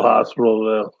mental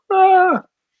hospital though.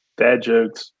 Dad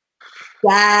jokes.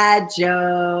 Dad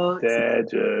jokes. Dad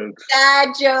jokes. Dad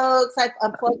jokes. I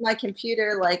unplugged my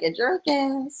computer like a jerk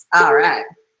ass. All right.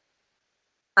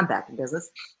 I'm back in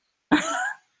business.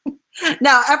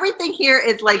 Now, everything here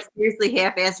is like seriously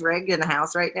half-ass rigged in the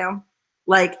house right now.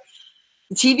 Like,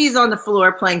 the TV's on the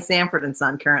floor playing Sanford and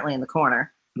Son currently in the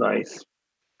corner. Nice.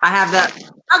 I have that.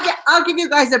 I'll give you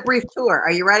guys a brief tour.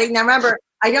 Are you ready? Now, remember,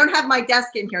 I don't have my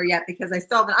desk in here yet because I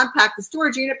still haven't unpacked the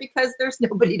storage unit because there's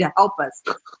nobody to help us.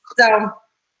 So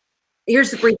here's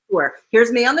the brief tour.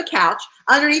 Here's me on the couch.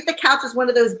 Underneath the couch is one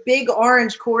of those big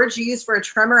orange cords you use for a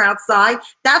trimmer outside.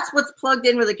 That's what's plugged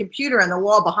in with a computer on the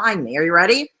wall behind me. Are you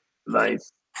ready?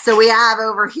 Nice. So we have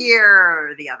over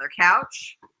here the other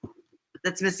couch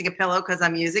that's missing a pillow because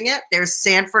I'm using it. There's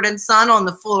Sanford and Son on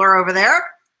the floor over there.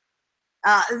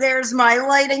 There's my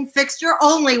lighting fixture,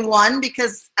 only one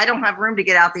because I don't have room to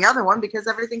get out the other one because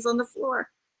everything's on the floor.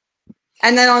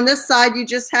 And then on this side, you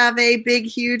just have a big,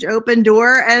 huge open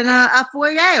door and a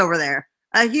foyer over there.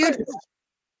 A huge.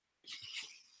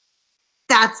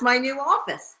 That's my new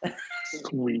office.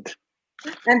 Sweet.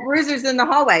 And Bruiser's in the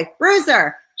hallway.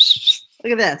 Bruiser,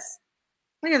 look at this.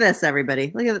 Look at this,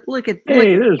 everybody. Hey,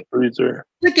 there's Bruiser.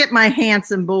 Look at my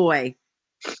handsome boy.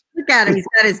 Look at him. He's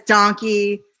got his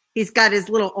donkey. He's got his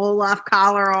little Olaf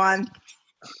collar on.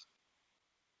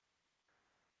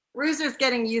 Bruiser's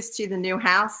getting used to the new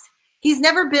house. He's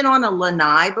never been on a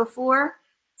lanai before.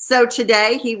 So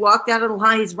today he walked out of the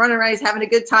line. He's running around. He's having a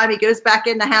good time. He goes back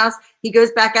in the house. He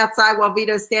goes back outside while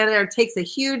Vito's standing there and takes a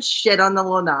huge shit on the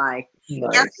lanai.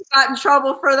 Nice. Yes, he got in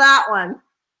trouble for that one.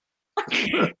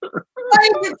 I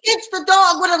need to teach the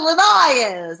dog what a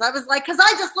lanai is. I was like, because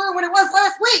I just learned what it was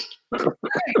last week.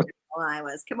 Well, I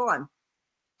was. Come on.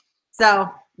 So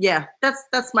yeah,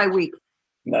 that's my week.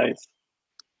 Nice.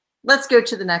 Let's go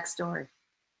to the next story.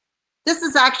 This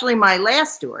is actually my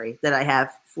last story that I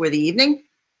have for the evening.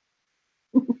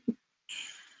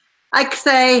 I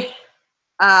say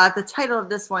the title of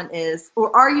this one is,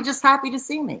 or are you just happy to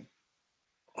see me?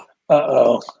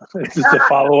 Uh-oh. Is this a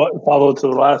follow to the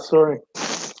last story?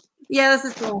 Yeah, this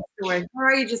is the last story. Or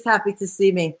are you just happy to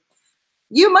see me?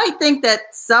 You might think that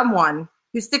someone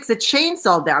who sticks a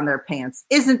chainsaw down their pants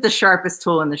isn't the sharpest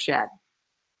tool in the shed.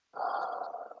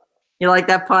 You like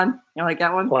that pun? You like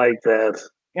that one? Like that.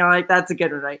 You know, like that's a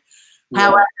good one, right? Yeah.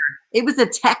 However, it was a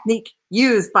technique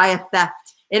used by a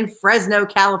theft in Fresno,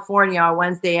 California on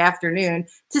Wednesday afternoon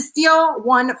to steal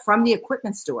one from the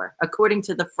equipment store, according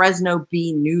to the Fresno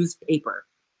Bee newspaper.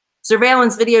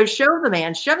 Surveillance videos show the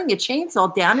man shoving a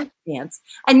chainsaw down his pants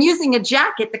and using a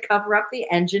jacket to cover up the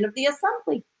engine of the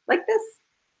assembly, like this.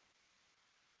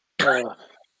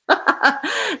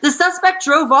 The suspect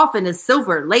drove off in his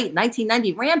silver late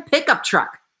 1990 Ram pickup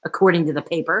truck, according to the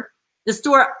paper. The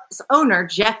store's owner,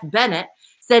 Jeff Bennett,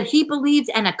 said he believed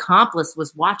an accomplice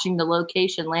was watching the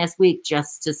location last week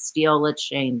just to steal a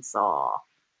chainsaw.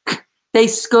 They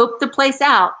scoped the place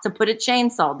out to put a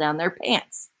chainsaw down their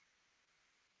pants.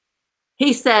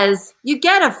 He says, you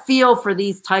get a feel for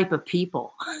these type of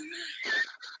people.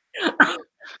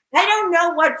 I don't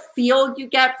know what feel you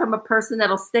get from a person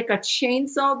that'll stick a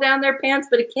chainsaw down their pants,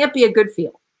 but it can't be a good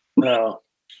feel. No.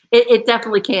 It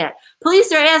definitely can't.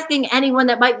 Police are asking anyone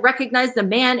that might recognize the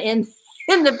man in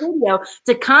the video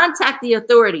to contact the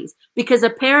authorities because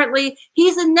apparently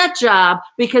he's a nut job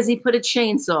because he put a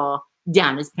chainsaw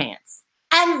down his pants.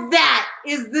 And that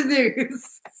is the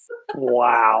news.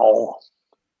 Wow.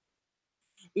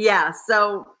 Yeah,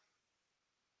 so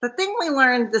the thing we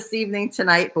learned this evening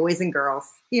tonight, boys and girls,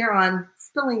 here on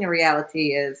Spilling the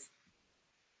Reality is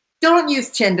don't use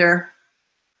Tinder.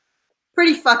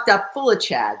 Pretty fucked up, full of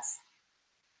chads.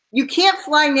 You can't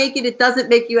fly naked. It doesn't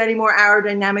make you any more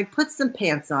aerodynamic. Put some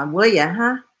pants on, will ya,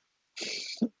 huh?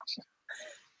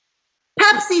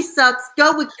 Pepsi sucks.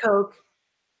 Go with Coke.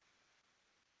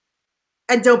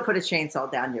 And don't put a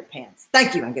chainsaw down your pants.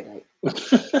 Thank you and good night.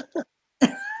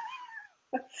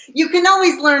 You can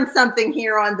always learn something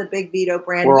here on the Big Vito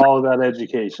brand. We're all about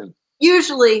education.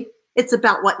 Usually it's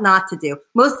about what not to do.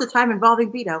 Most of the time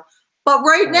involving Vito. But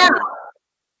right now,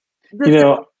 I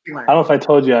don't know if I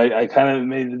told you, I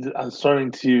kind of I'm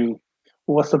starting to,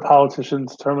 what's the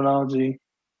politician's terminology?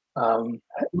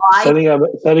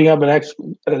 Setting up an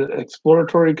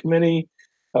exploratory committee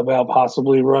about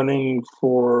possibly running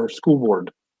for school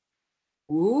board.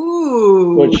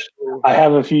 Ooh. Which I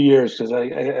have a few years because I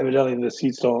evidently the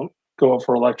seats don't go up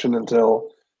for election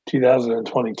until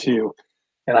 2022.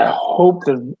 And I hope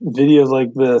that videos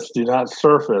like this do not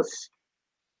surface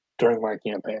during my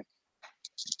campaign.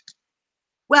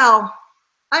 Well,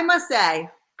 I must say,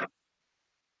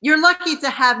 you're lucky to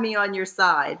have me on your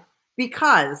side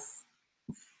because...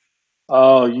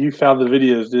 Oh, you found the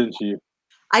videos, didn't you?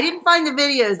 I didn't find the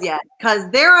videos yet because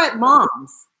they're at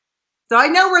Mom's. So I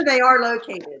know where they are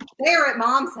located. They are at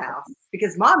Mom's house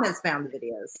because Mom has found the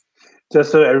videos.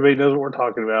 Just so everybody knows what we're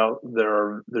talking about,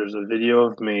 there's a video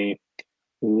of me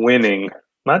winning,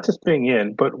 not just being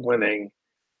in, but winning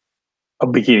a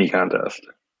bikini contest.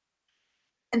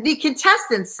 And the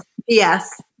contestants,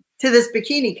 yes, to this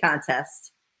bikini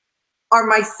contest are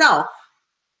myself,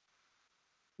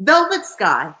 Velvet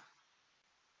Sky,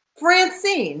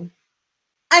 Francine,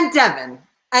 and Devin.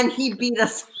 And he beat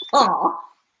us all.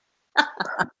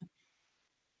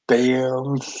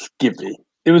 Damn Skippy.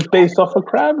 It was based off a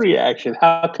crowd reaction.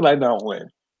 How could I not win?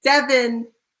 Devin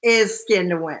is skinned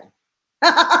to win.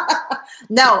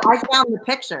 No, I found the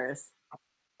pictures.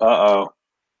 Uh-oh.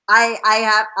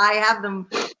 I have them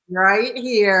right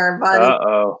here, buddy.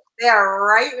 Uh-oh. They're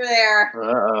right there.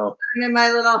 Uh-oh. I'm in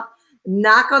my little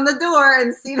knock on the door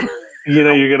and see them. You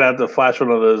know you're going to have to flash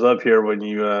one of those up here when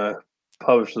you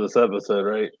publish this episode,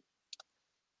 right?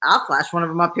 I'll flash one of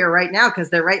them up here right now because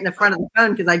they're right in the front of the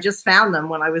phone because I just found them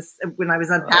when I was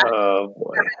unpacking Oh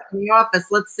boy! in the office.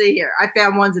 Let's see here. I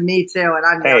found ones of me too, and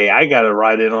I'm. Hey, I got to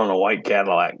ride in on a white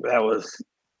Cadillac. That was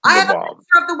I the have a bomb.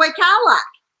 picture of the white Cadillac.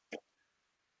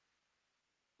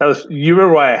 That was. You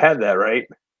remember why I had that, right?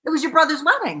 It was your brother's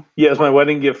wedding. Yeah, it was my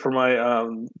wedding gift for my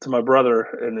to my brother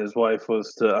and his wife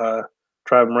was to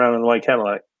drive him around in the white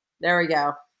Cadillac. There we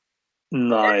go.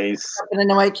 Nice. In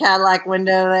the white Cadillac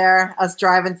window there. Us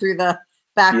driving through the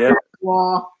back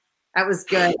wall. That was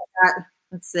good.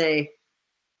 Let's see.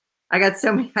 I have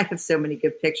so many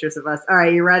good pictures of us. All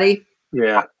right, you ready?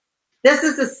 Yeah. This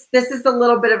is a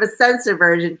little bit of a censored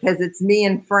version because it's me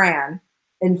and Fran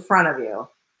in front of you.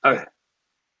 Okay.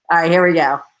 All right, here we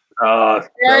go.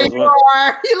 There you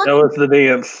are. That was the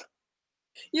dance.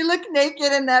 You look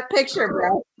naked in that picture,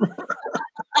 bro.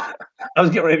 I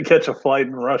was getting ready to catch a flight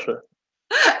in Russia.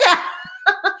 Yeah.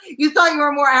 You thought you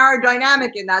were more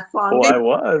aerodynamic in that song. Oh, I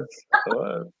was.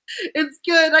 It's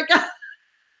good. I got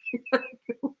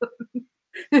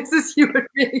this is you and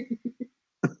me.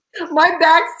 My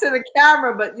back's to the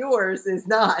camera, but yours is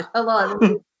not. Hold on,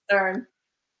 let me turn.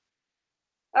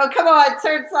 Oh, come on,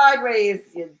 turn sideways,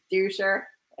 you doucher.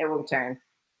 It won't turn.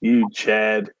 You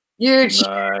Chad. You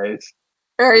nice.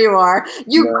 There you are.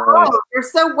 You glow. You're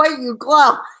so white, you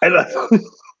glow. I know.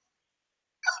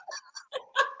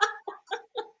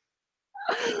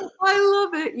 I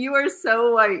love it. You are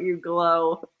so white, you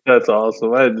glow. That's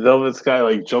awesome. I had Velvet Sky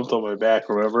like jumped on my back.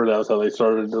 Remember that was how they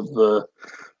started the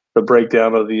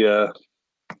breakdown of the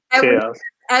chaos.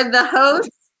 And the host.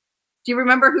 Do you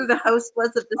remember who the host was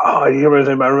of this? Oh, you remember his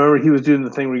name? I remember he was doing the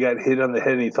thing where he got hit on the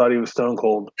head and he thought he was Stone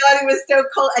Cold. He thought he was Stone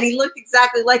Cold, and he looked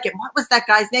exactly like him. What was that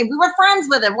guy's name? We were friends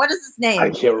with him. What is his name?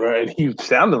 I can't remember. And he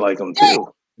sounded like him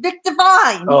too. Vic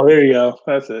Divine. Oh, there you go.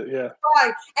 That's it. Yeah.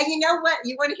 Divine. And you know what?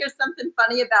 You want to hear something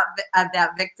funny about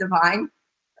Vic Divine?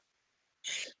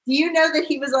 Do you know that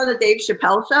he was on the Dave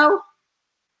Chappelle show?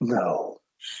 No.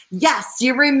 Yes. Do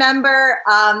you remember?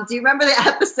 The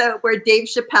episode where Dave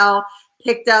Chappelle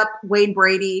picked up Wayne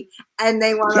Brady and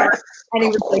they went yes. and he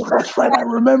was like, that's right. I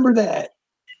remember that.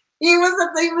 He was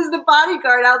the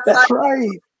bodyguard outside. That's right.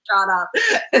 Shut up.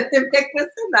 Vic was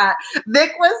in that.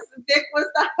 Vic was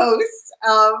the host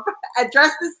of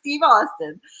dressed as Steve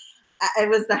Austin. It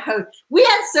was the host. We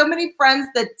had so many friends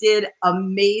that did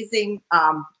amazing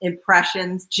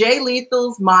impressions. Jay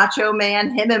Lethal's Macho Man,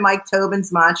 him and Mike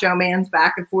Tobin's Macho Man's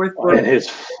back and forth. And his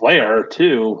flair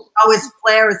too. Oh, his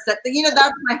flair is set. You know,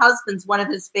 that's my husband's one of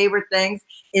his favorite things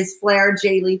is Flair,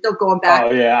 Jay Lethal going back.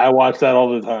 Oh yeah, I watch that all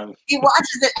the time. He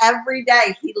watches it every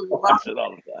day. He loves it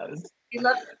all the time. He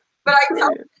loves it. But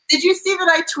did you see that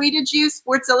I tweeted you?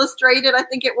 Sports Illustrated, I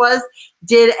think it was,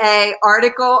 did a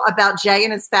article about Jay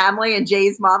and his family and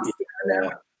Jay's mom standing there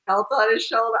with a belt on his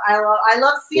shoulder. I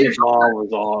love seeing her. His mom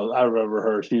was awesome. I remember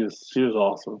her. She was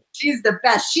awesome. She's the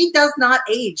best. She does not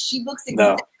age. She looks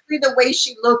exactly the way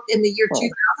she looked in the year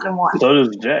 2001. So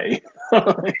does Jay.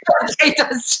 Jay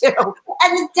does too.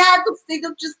 And his dad they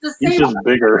look just the same. He's just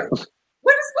bigger.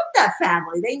 What is with that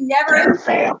family? They never. They're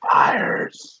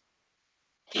vampires.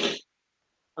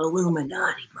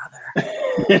 Illuminati,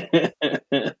 brother.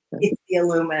 It's the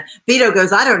Illuminati. Vito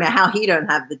goes, I don't know how he don't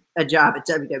have a job at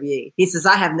WWE. He says,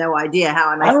 I have no idea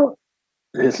how. And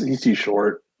he's too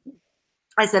short.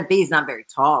 I said, V's not very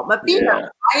tall. But Vito,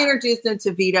 I introduced him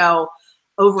to Vito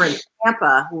over in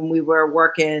Tampa when we were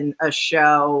working a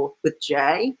show with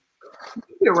Jay.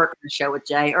 We were working a show with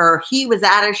Jay, or he was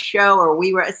at a show, or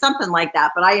we were something like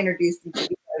that. But I introduced him to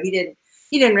Vito.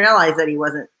 He didn't realize that he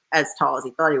wasn't as tall as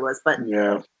he thought he was, but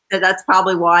that's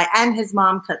probably why. And his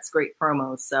mom cuts great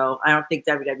promos, so I don't think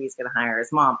WWE is going to hire his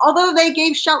mom. Although they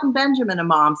gave Shelton Benjamin a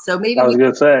mom, so maybe I was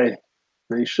going to say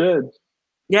they should.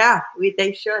 Yeah,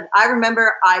 they should. I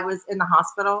remember I was in the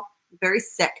hospital, very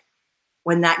sick,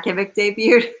 when that gimmick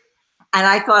debuted, and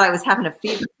I thought I was having a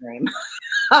fever dream.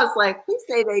 I was like, please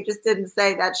say they just didn't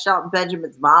say that's Shelton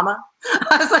Benjamin's mama.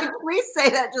 I was like, please say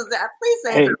that. Please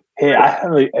say that. Hey, I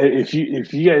have if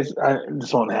you guys,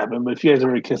 this won't happen, but if you guys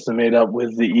ever kiss and made up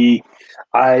with the E,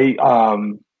 I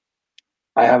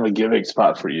have a gimmick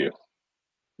spot for you.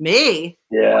 Me?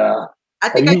 Yeah. I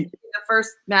think I could be the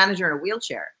first manager in a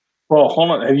wheelchair. Well,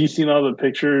 hold on. Have you seen all the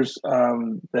pictures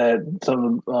that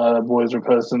some of the boys are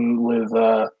posting with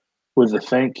the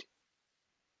Fink?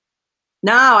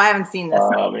 No, I haven't seen this.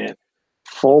 Oh man,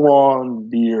 full on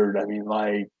beard. I mean,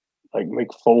 like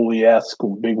Mick Foley-esque,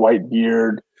 big white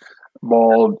beard,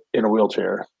 bald, in a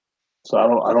wheelchair. So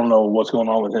I don't know what's going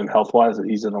on with him health wise that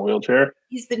he's in a wheelchair.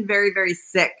 He's been very, very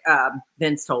sick.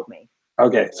 Vince told me.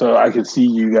 Okay, so I could see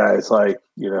you guys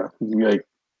you be like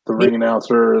the ring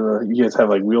announcer. You guys have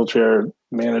like wheelchair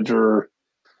manager,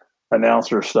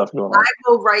 announcer stuff going on. I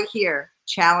will right here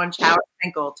challenge Howard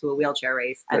Finkel to a wheelchair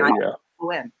race, and I will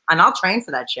win. And I'll train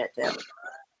for that shit too.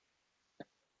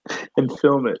 And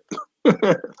film it.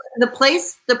 The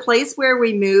place where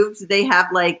we moved, they have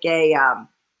like a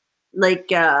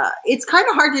it's kind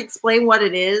of hard to explain what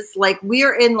it is. Like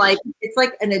we're in like it's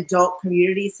like an adult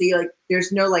community, so you like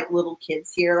there's no like little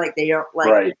kids here, like they don't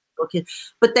like little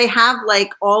kids, but they have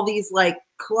like all these like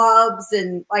clubs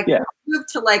and like we moved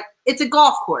to like it's a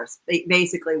golf course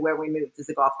basically where we moved is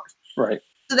a golf course. Right.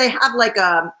 So they have like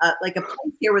a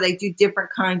place here where they do different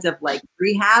kinds of like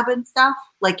rehab and stuff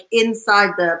like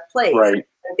inside the place. Right.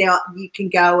 You can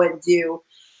go and do,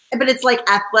 but it's like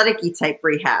athletic-y type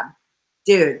rehab.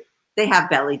 Dude, they have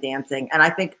belly dancing, and I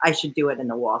think I should do it in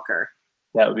the walker.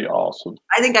 That would be awesome.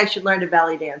 I think I should learn to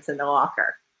belly dance in the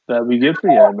walker. That would be good for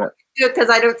you, I bet. Do it because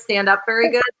I don't stand up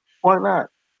very good. Why not?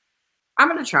 I'm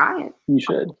going to try it. You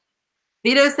should.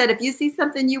 Vito said, if you see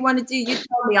something you want to do, you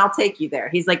tell me, I'll take you there.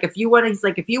 He's like, if you want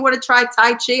to try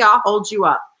Tai Chi, I'll hold you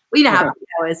up. We know how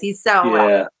Vito is. He's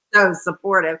so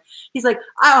supportive. He's like,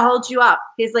 I'll hold you up.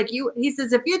 He's like, he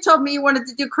says, if you told me you wanted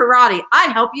to do karate,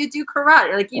 I'd help you do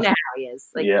karate. Like, you know how he is.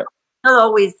 Like, he'll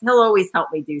always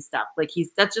help me do stuff. Like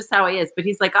that's just how he is. But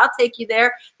he's like, I'll take you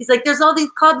there. He's like, there's all these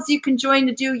clubs you can join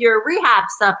to do your rehab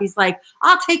stuff. He's like,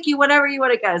 I'll take you whenever you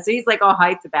want to go. So he's like all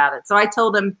hyped about it. So I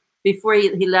told him before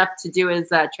he left to do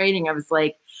his training, I was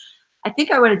like, I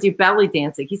think I want to do belly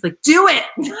dancing. He's like, do it.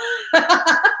 He's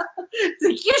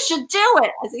like, you should do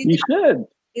it. I said, you should.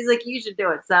 He's like, you should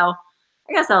do it. So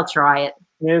I guess I'll try it.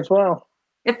 Me as well.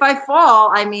 If I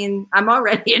fall, I mean, I'm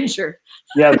already injured.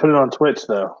 Yeah, put it on Twitch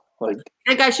though. Like, I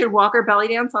think I should walker belly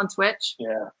dance on Twitch.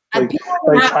 Yeah, like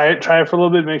try it for a little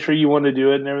bit. Make sure you want to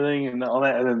do it and everything and all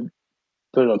that, and then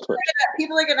put it on Twitch.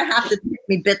 People are gonna have to give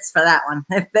me bits for that one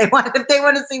if they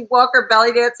want to see walker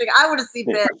belly dancing. I want to see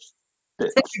bits.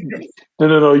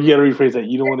 No. You gotta rephrase that.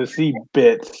 You don't want to see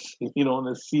bits. You don't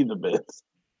want to see the bits.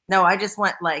 No, I just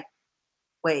want like.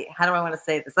 Wait, how do I want to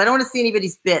say this? I don't want to see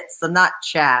anybody's bits. I'm not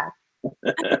Chad. I'm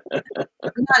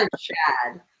not a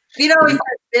Chad. Vito always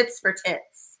has bits for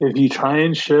tits. If you try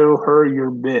and show her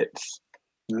your bits,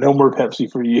 no more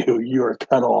Pepsi for you. You are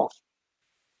cut off.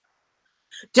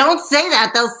 Don't say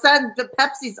that. They'll send the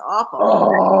Pepsi's awful.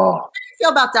 Oh. How do you feel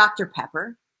about Dr.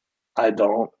 Pepper? I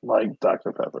don't like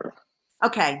Dr. Pepper.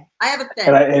 Okay, I have a thing.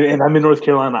 And I'm in North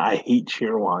Carolina. I hate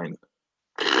Cheerwine.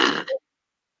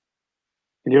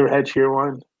 Have you ever had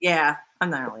Cheerwine? Yeah,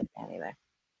 I'm not really a fan either.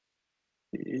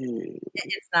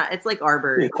 It's not. It's like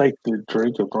Arbor. It's like the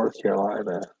drink of North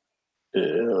Carolina.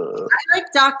 Ew. I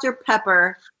like Dr.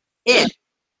 Pepper if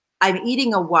I'm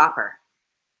eating a Whopper.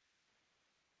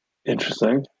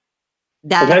 Interesting.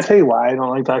 Can I tell you why I don't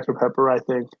like Dr. Pepper? I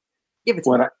think give it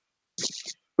to me.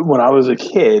 When I was a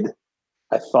kid,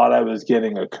 I thought I was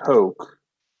getting a Coke.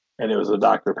 And it was a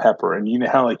Dr. Pepper. And you know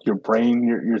how, like, your brain,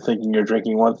 you're thinking you're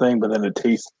drinking one thing, but then it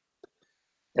tastes,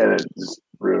 and it just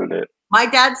ruined it. My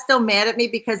dad's still mad at me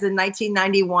because in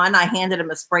 1991, I handed him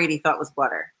a Sprite he thought was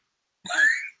butter.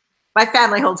 My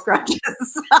family holds grudges.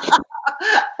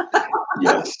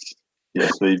 Yes,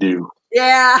 they do.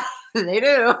 Yeah, they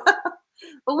do.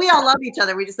 But we all love each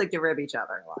other. We just like to rib each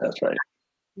other a lot. That's right.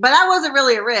 But that wasn't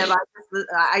really a rib.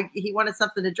 He wanted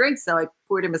something to drink, so I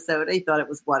poured him a soda. He thought it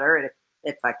was butter, and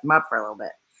it fucked him up for a little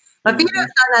bit. But Vito's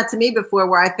done that to me before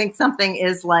where I think something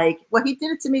is like, well, he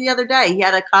did it to me the other day. He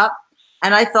had a cup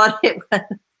and I thought it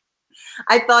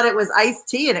was iced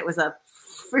tea and it was a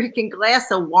freaking glass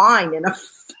of wine in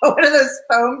one of those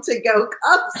foam to go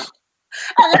cups.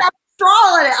 And it had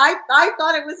straw in it. I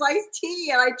thought it was iced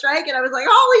tea and I drank it. I was like,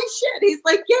 holy shit. He's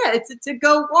like, yeah, it's a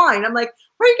to-go wine. I'm like,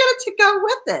 where are you going to go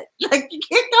with it? Like, you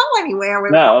can't go anywhere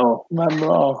with No, not at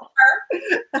all.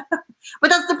 But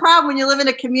that's the problem when you live in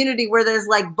a community where there's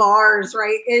like bars,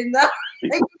 right? In the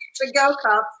to-go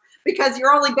cups because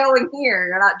you're only going here.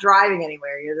 You're not driving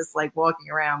anywhere. You're just like walking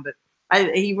around. But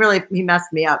he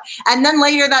messed me up. And then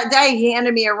later that day, he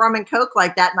handed me a rum and Coke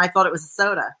like that, and I thought it was a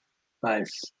soda.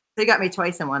 Nice. So he got me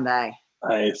twice in one day.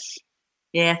 Nice.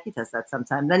 Yeah, he does that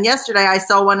sometimes. Then yesterday I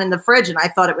saw one in the fridge, and I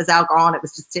thought it was alcohol, and it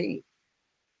was just tea.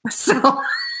 So,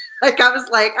 like, I was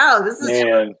like, oh, this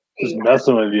is he's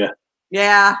messing with you.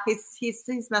 Yeah, he's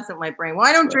messing with my brain. Well,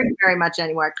 I don't drink very much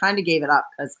anymore. I kind of gave it up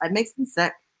because it makes me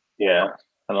sick. Yeah,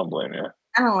 I don't blame you.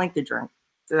 I don't like to drink,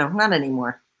 so not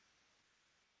anymore.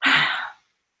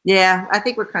 Yeah, I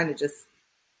think we're kind of just.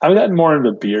 I've gotten more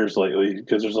into beers lately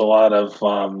because there's a lot of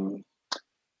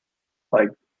like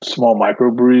small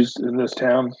microbreweries in this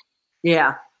town.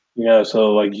 Yeah. You know,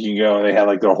 so like you can go and they have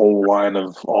like their whole line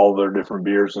of all their different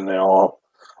beers and they all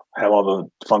have all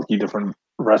the funky different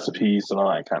recipes and all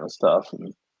that kind of stuff.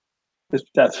 And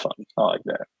that's fun. I like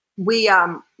that.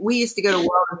 We used to go to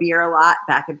World of Beer a lot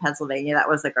back in Pennsylvania. That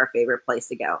was like our favorite place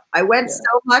to go. I went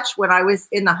so much when I was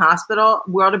in the hospital.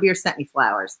 World of Beer sent me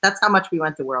flowers. That's how much we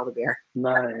went to World of Beer.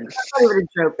 Nice. That's not even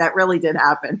a joke. That really did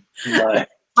happen. Nice.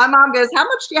 My mom goes, "How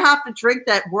much do you have to drink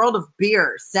that World of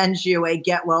Beer sends you a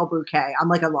get well bouquet?" I'm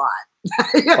like, "A lot."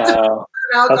 Wow.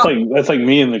 That's like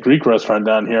me in the Greek restaurant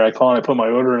down here. I call and I put my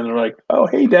order in, and they're like, "Oh,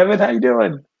 hey, Devin, how you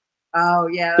doing?" Oh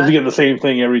yeah. Because we get the same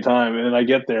thing every time, and then I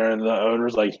get there, and the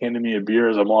owner's like handing me a beer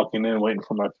as I'm walking in, waiting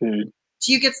for my food.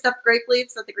 Do you get stuffed grape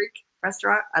leaves at the Greek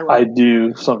restaurant? I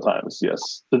do sometimes,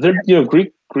 yes. But they're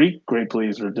Greek grape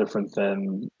leaves are different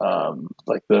than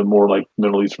like the more like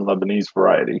Middle Eastern Lebanese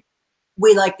variety.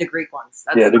 We like the Greek ones.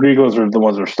 Yeah, the Greek ones are the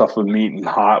ones that are stuffed with meat and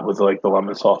hot with like the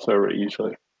lemon sauce over it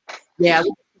usually. Yeah,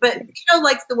 but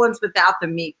likes the ones without the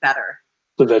meat better.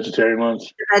 The vegetarian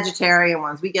ones? The vegetarian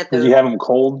ones. We get those. Did you have them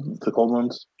cold, the cold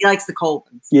ones? He likes the cold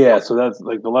ones. Yeah, so that's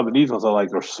like the Lebanese ones are like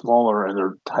they're smaller and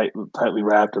they're tightly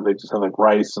wrapped and they just have like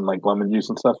rice and like lemon juice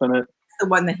and stuff in it. The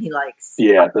one that he likes.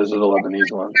 Yeah, those are the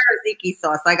Lebanese ones. Tzatziki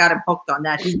sauce. I got him hooked on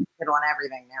that. He's good on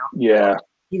everything now. Yeah.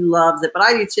 He loves it, but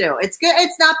I do too. It's good.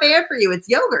 It's not bad for you. It's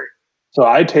yogurt. So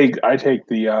I take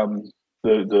the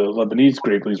Lebanese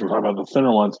grape leaves, we're talking about the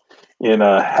thinner ones, in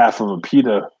half of a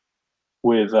pita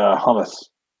with hummus.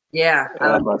 Yeah.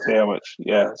 And my sandwich.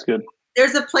 Yeah, it's good.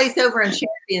 There's a place over in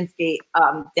Champions Gate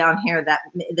down here that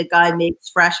the guy makes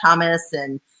fresh hummus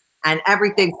and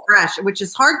everything fresh, which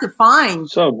is hard to find.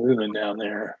 So moving down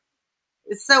there.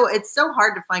 It's so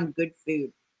hard to find good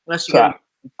food unless you go.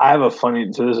 I have a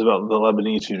funny. So this is about the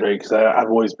Lebanese food, right? Because I've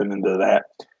always been into that.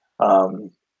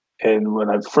 And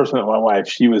when I first met my wife,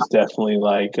 she was definitely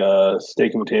like a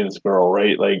steak and potatoes girl,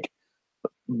 right? Like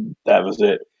that was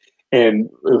it. And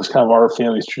it was kind of our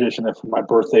family's tradition that for my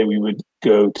birthday we would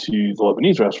go to the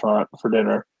Lebanese restaurant for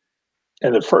dinner.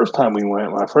 And the first time we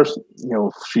went, when I first,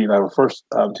 she and I were first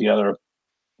together,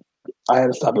 I had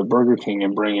to stop at Burger King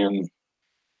and bring in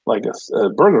like a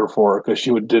burger for her because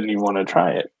she didn't even want to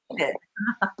try it.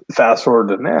 Fast forward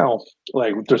to now,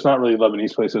 like there's not really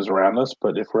Lebanese places around us,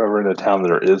 but if we're ever in a town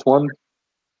there is one,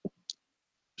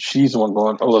 she's the one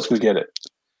going, "Oh, let's go get it."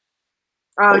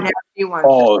 Oh, now she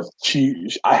wants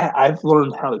it. I've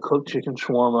learned how to cook chicken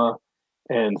shawarma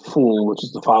and fool, which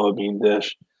is the fava bean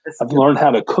dish. I've learned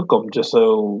how to cook them just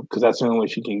because that's the only way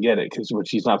she can get it. Because when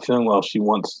she's not feeling well, she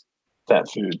wants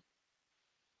that food.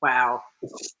 Wow,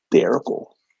 it's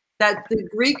hysterical. That the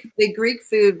Greek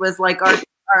food was like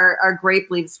our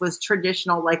grape leaves was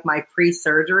traditional, like my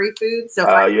pre-surgery food. So if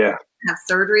I have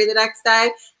surgery the next day,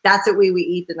 that's what we would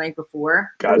eat the night before.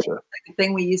 Gotcha. Like the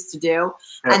thing we used to do.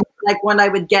 Yeah. And like when I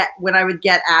would get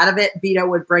out of it, Vito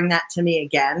would bring that to me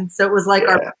again. So it was like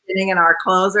our beginning and our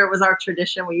closer. It was our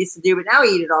tradition we used to do, but now we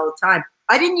eat it all the time.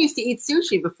 I didn't used to eat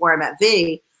sushi before I met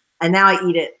V, and now I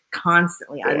eat it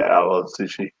constantly. I love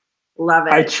sushi. Love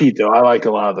it. I cheat though. I like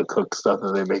a lot of the cooked stuff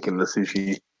that they make in the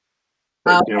sushi.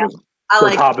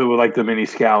 Top it with like the mini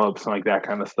scallops and like that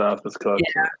kind of stuff that's cooked.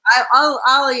 Yeah,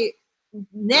 I'll eat.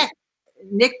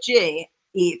 Nick G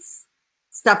eats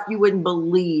stuff you wouldn't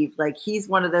believe. Like he's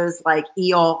one of those like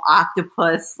eel,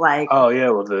 octopus, like. Oh yeah,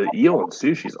 well the eel and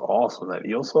sushi is awesome. That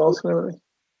eel sauce and everything.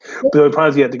 But the problem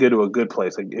is you have to go to a good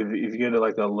place. Like if you go to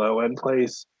like a low end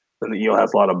place, then the eel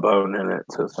has a lot of bone in it,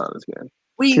 so it's not as good.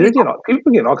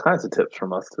 People get all kinds of tips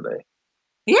from us today.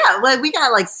 Yeah, like we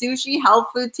got like sushi, health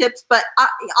food tips, but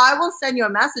I will send you a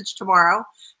message tomorrow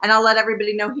and I'll let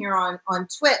everybody know here on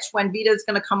Twitch when Vito's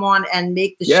going to come on and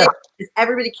make the shake.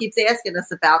 Everybody keeps asking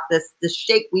us about this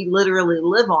shake. We literally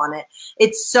live on it.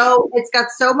 It's got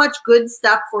so much good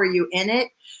stuff for you in it,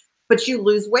 but you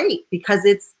lose weight because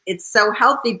it's so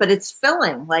healthy, but it's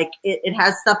filling. Like it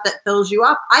has stuff that fills you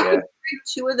up. I could drink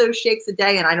 2 of those shakes a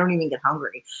day and I don't even get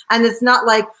hungry. And it's not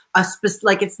like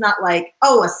it's not like,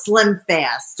 a slim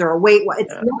fast or a weight.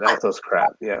 It's not. That's those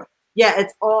crap. Yeah. Yeah.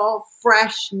 It's all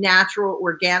fresh, natural,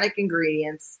 organic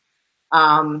ingredients.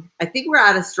 I think we're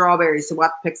out of strawberries, so we'll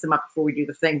have to pick some up before we do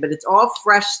the thing, but it's all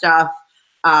fresh stuff.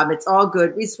 It's all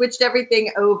good. We switched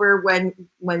everything over when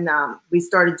we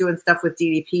started doing stuff with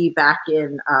DDP back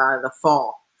in the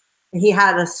fall. He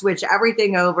had to switch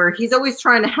everything over. He's always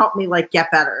trying to help me like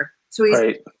get better. So he's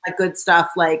like good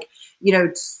stuff like,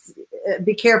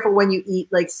 be careful when you eat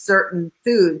like certain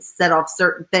foods, set off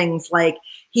certain things. Like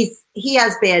he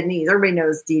has bad knees. Everybody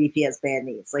knows DDP has bad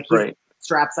knees. Like he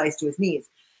straps ice to his knees.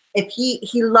 If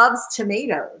he loves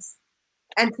tomatoes.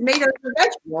 And tomatoes are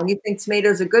vegetable, and you think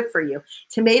tomatoes are good for you.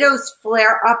 Tomatoes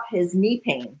flare up his knee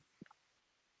pain.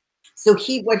 So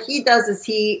what he does is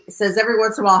he says every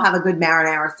once in a while I'll have a good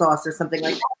marinara sauce or something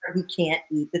like that, but he can't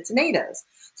eat the tomatoes.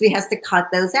 So he has to cut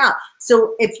those out.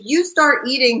 So if you start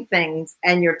eating things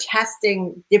and you're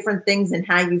testing different things and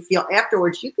how you feel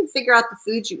afterwards, you can figure out the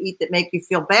foods you eat that make you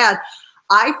feel bad.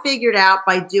 I figured out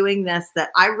by doing this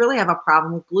that I really have a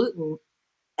problem with gluten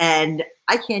and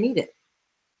I can't eat it.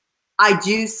 I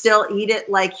do still eat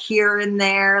it like here and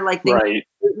there, like things Right.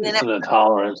 It's an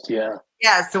intolerance, yeah.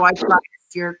 Yeah, so I try to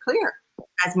steer clear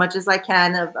as much as I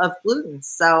can of gluten.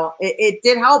 So it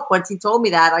did help. Once he told me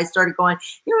that, I started going,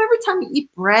 every time you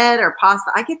eat bread or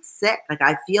pasta, I get sick. Like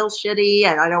I feel shitty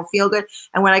and I don't feel good.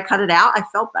 And when I cut it out, I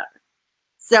felt better.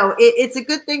 So it's a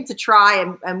good thing to try,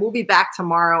 and we'll be back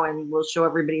tomorrow, and we'll show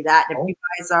everybody that. And if you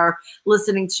guys are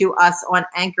listening to us on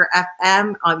Anchor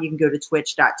FM, you can go to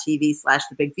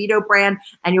twitch.tv/The Big Vito Brand,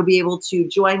 and you'll be able to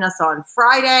join us on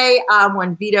Friday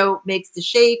when Vito makes the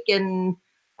shake and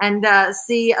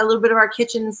see a little bit of our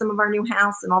kitchen and some of our new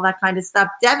house and all that kind of stuff.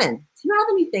 Devin, do you have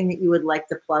anything that you would like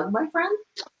to plug, my friend?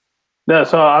 No,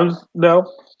 so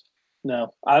no.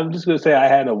 I'm just going to say I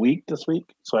had a week this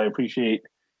week, so I appreciate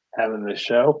having this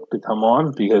show to come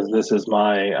on because this is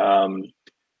my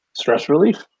stress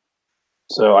relief.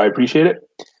 So I appreciate it.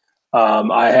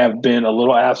 I have been a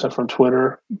little absent from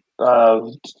Twitter,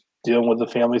 dealing with the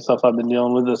family stuff I've been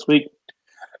dealing with this week.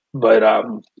 But,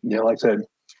 like I said,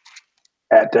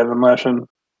 at Devin Leshen,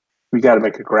 we got to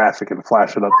make a graphic and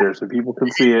flash it up there so people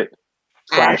can see it.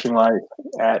 Flashing light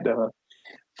at Devin.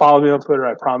 Follow me on Twitter.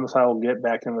 I promise I will get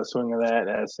back in the swing of that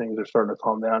as things are starting to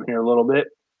calm down here a little bit.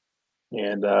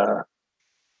 And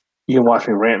you can watch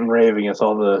me rant and rave against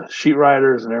all the sheet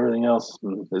riders and everything else.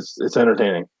 It's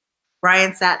entertaining.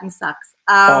 Brian Satin sucks.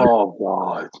 Oh,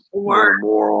 God. You're a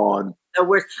moron. The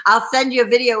worst. I'll send you a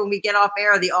video when we get off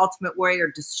air of the Ultimate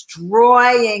Warrior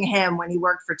destroying him when he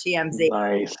worked for TMZ.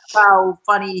 Nice. So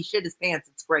funny. He shit his pants.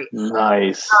 It's great.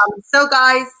 Nice. So,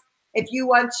 guys, if you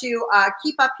want to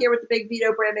keep up here with the Big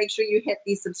Vito Brand, make sure you hit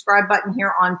the subscribe button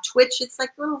here on Twitch. It's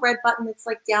like a little red button. It's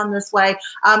like down this way.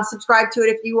 Subscribe to it.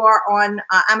 If you are on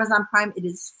Amazon Prime, it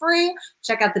is free.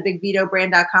 Check out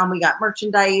thebigvitobrand.com. We got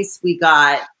merchandise. We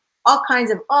got all kinds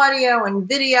of audio and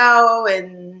video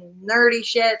and nerdy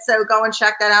shit. So go and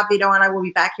check that out. Vito and I will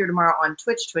be back here tomorrow on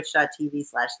Twitch,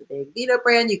 twitch.tv/The Big Vito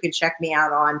Brand. You can check me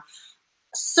out on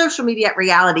social media at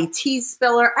RealiT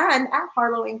Spiller and at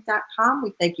harlowinc.com.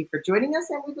 We thank you for joining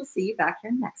us, and we will see you back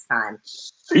here next time.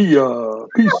 See ya.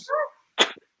 Peace.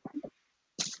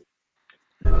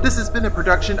 This has been a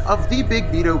production of The Big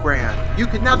Vito Brand. You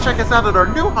can now check us out at our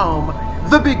new home,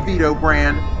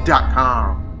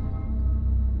 thebigvitobrand.com.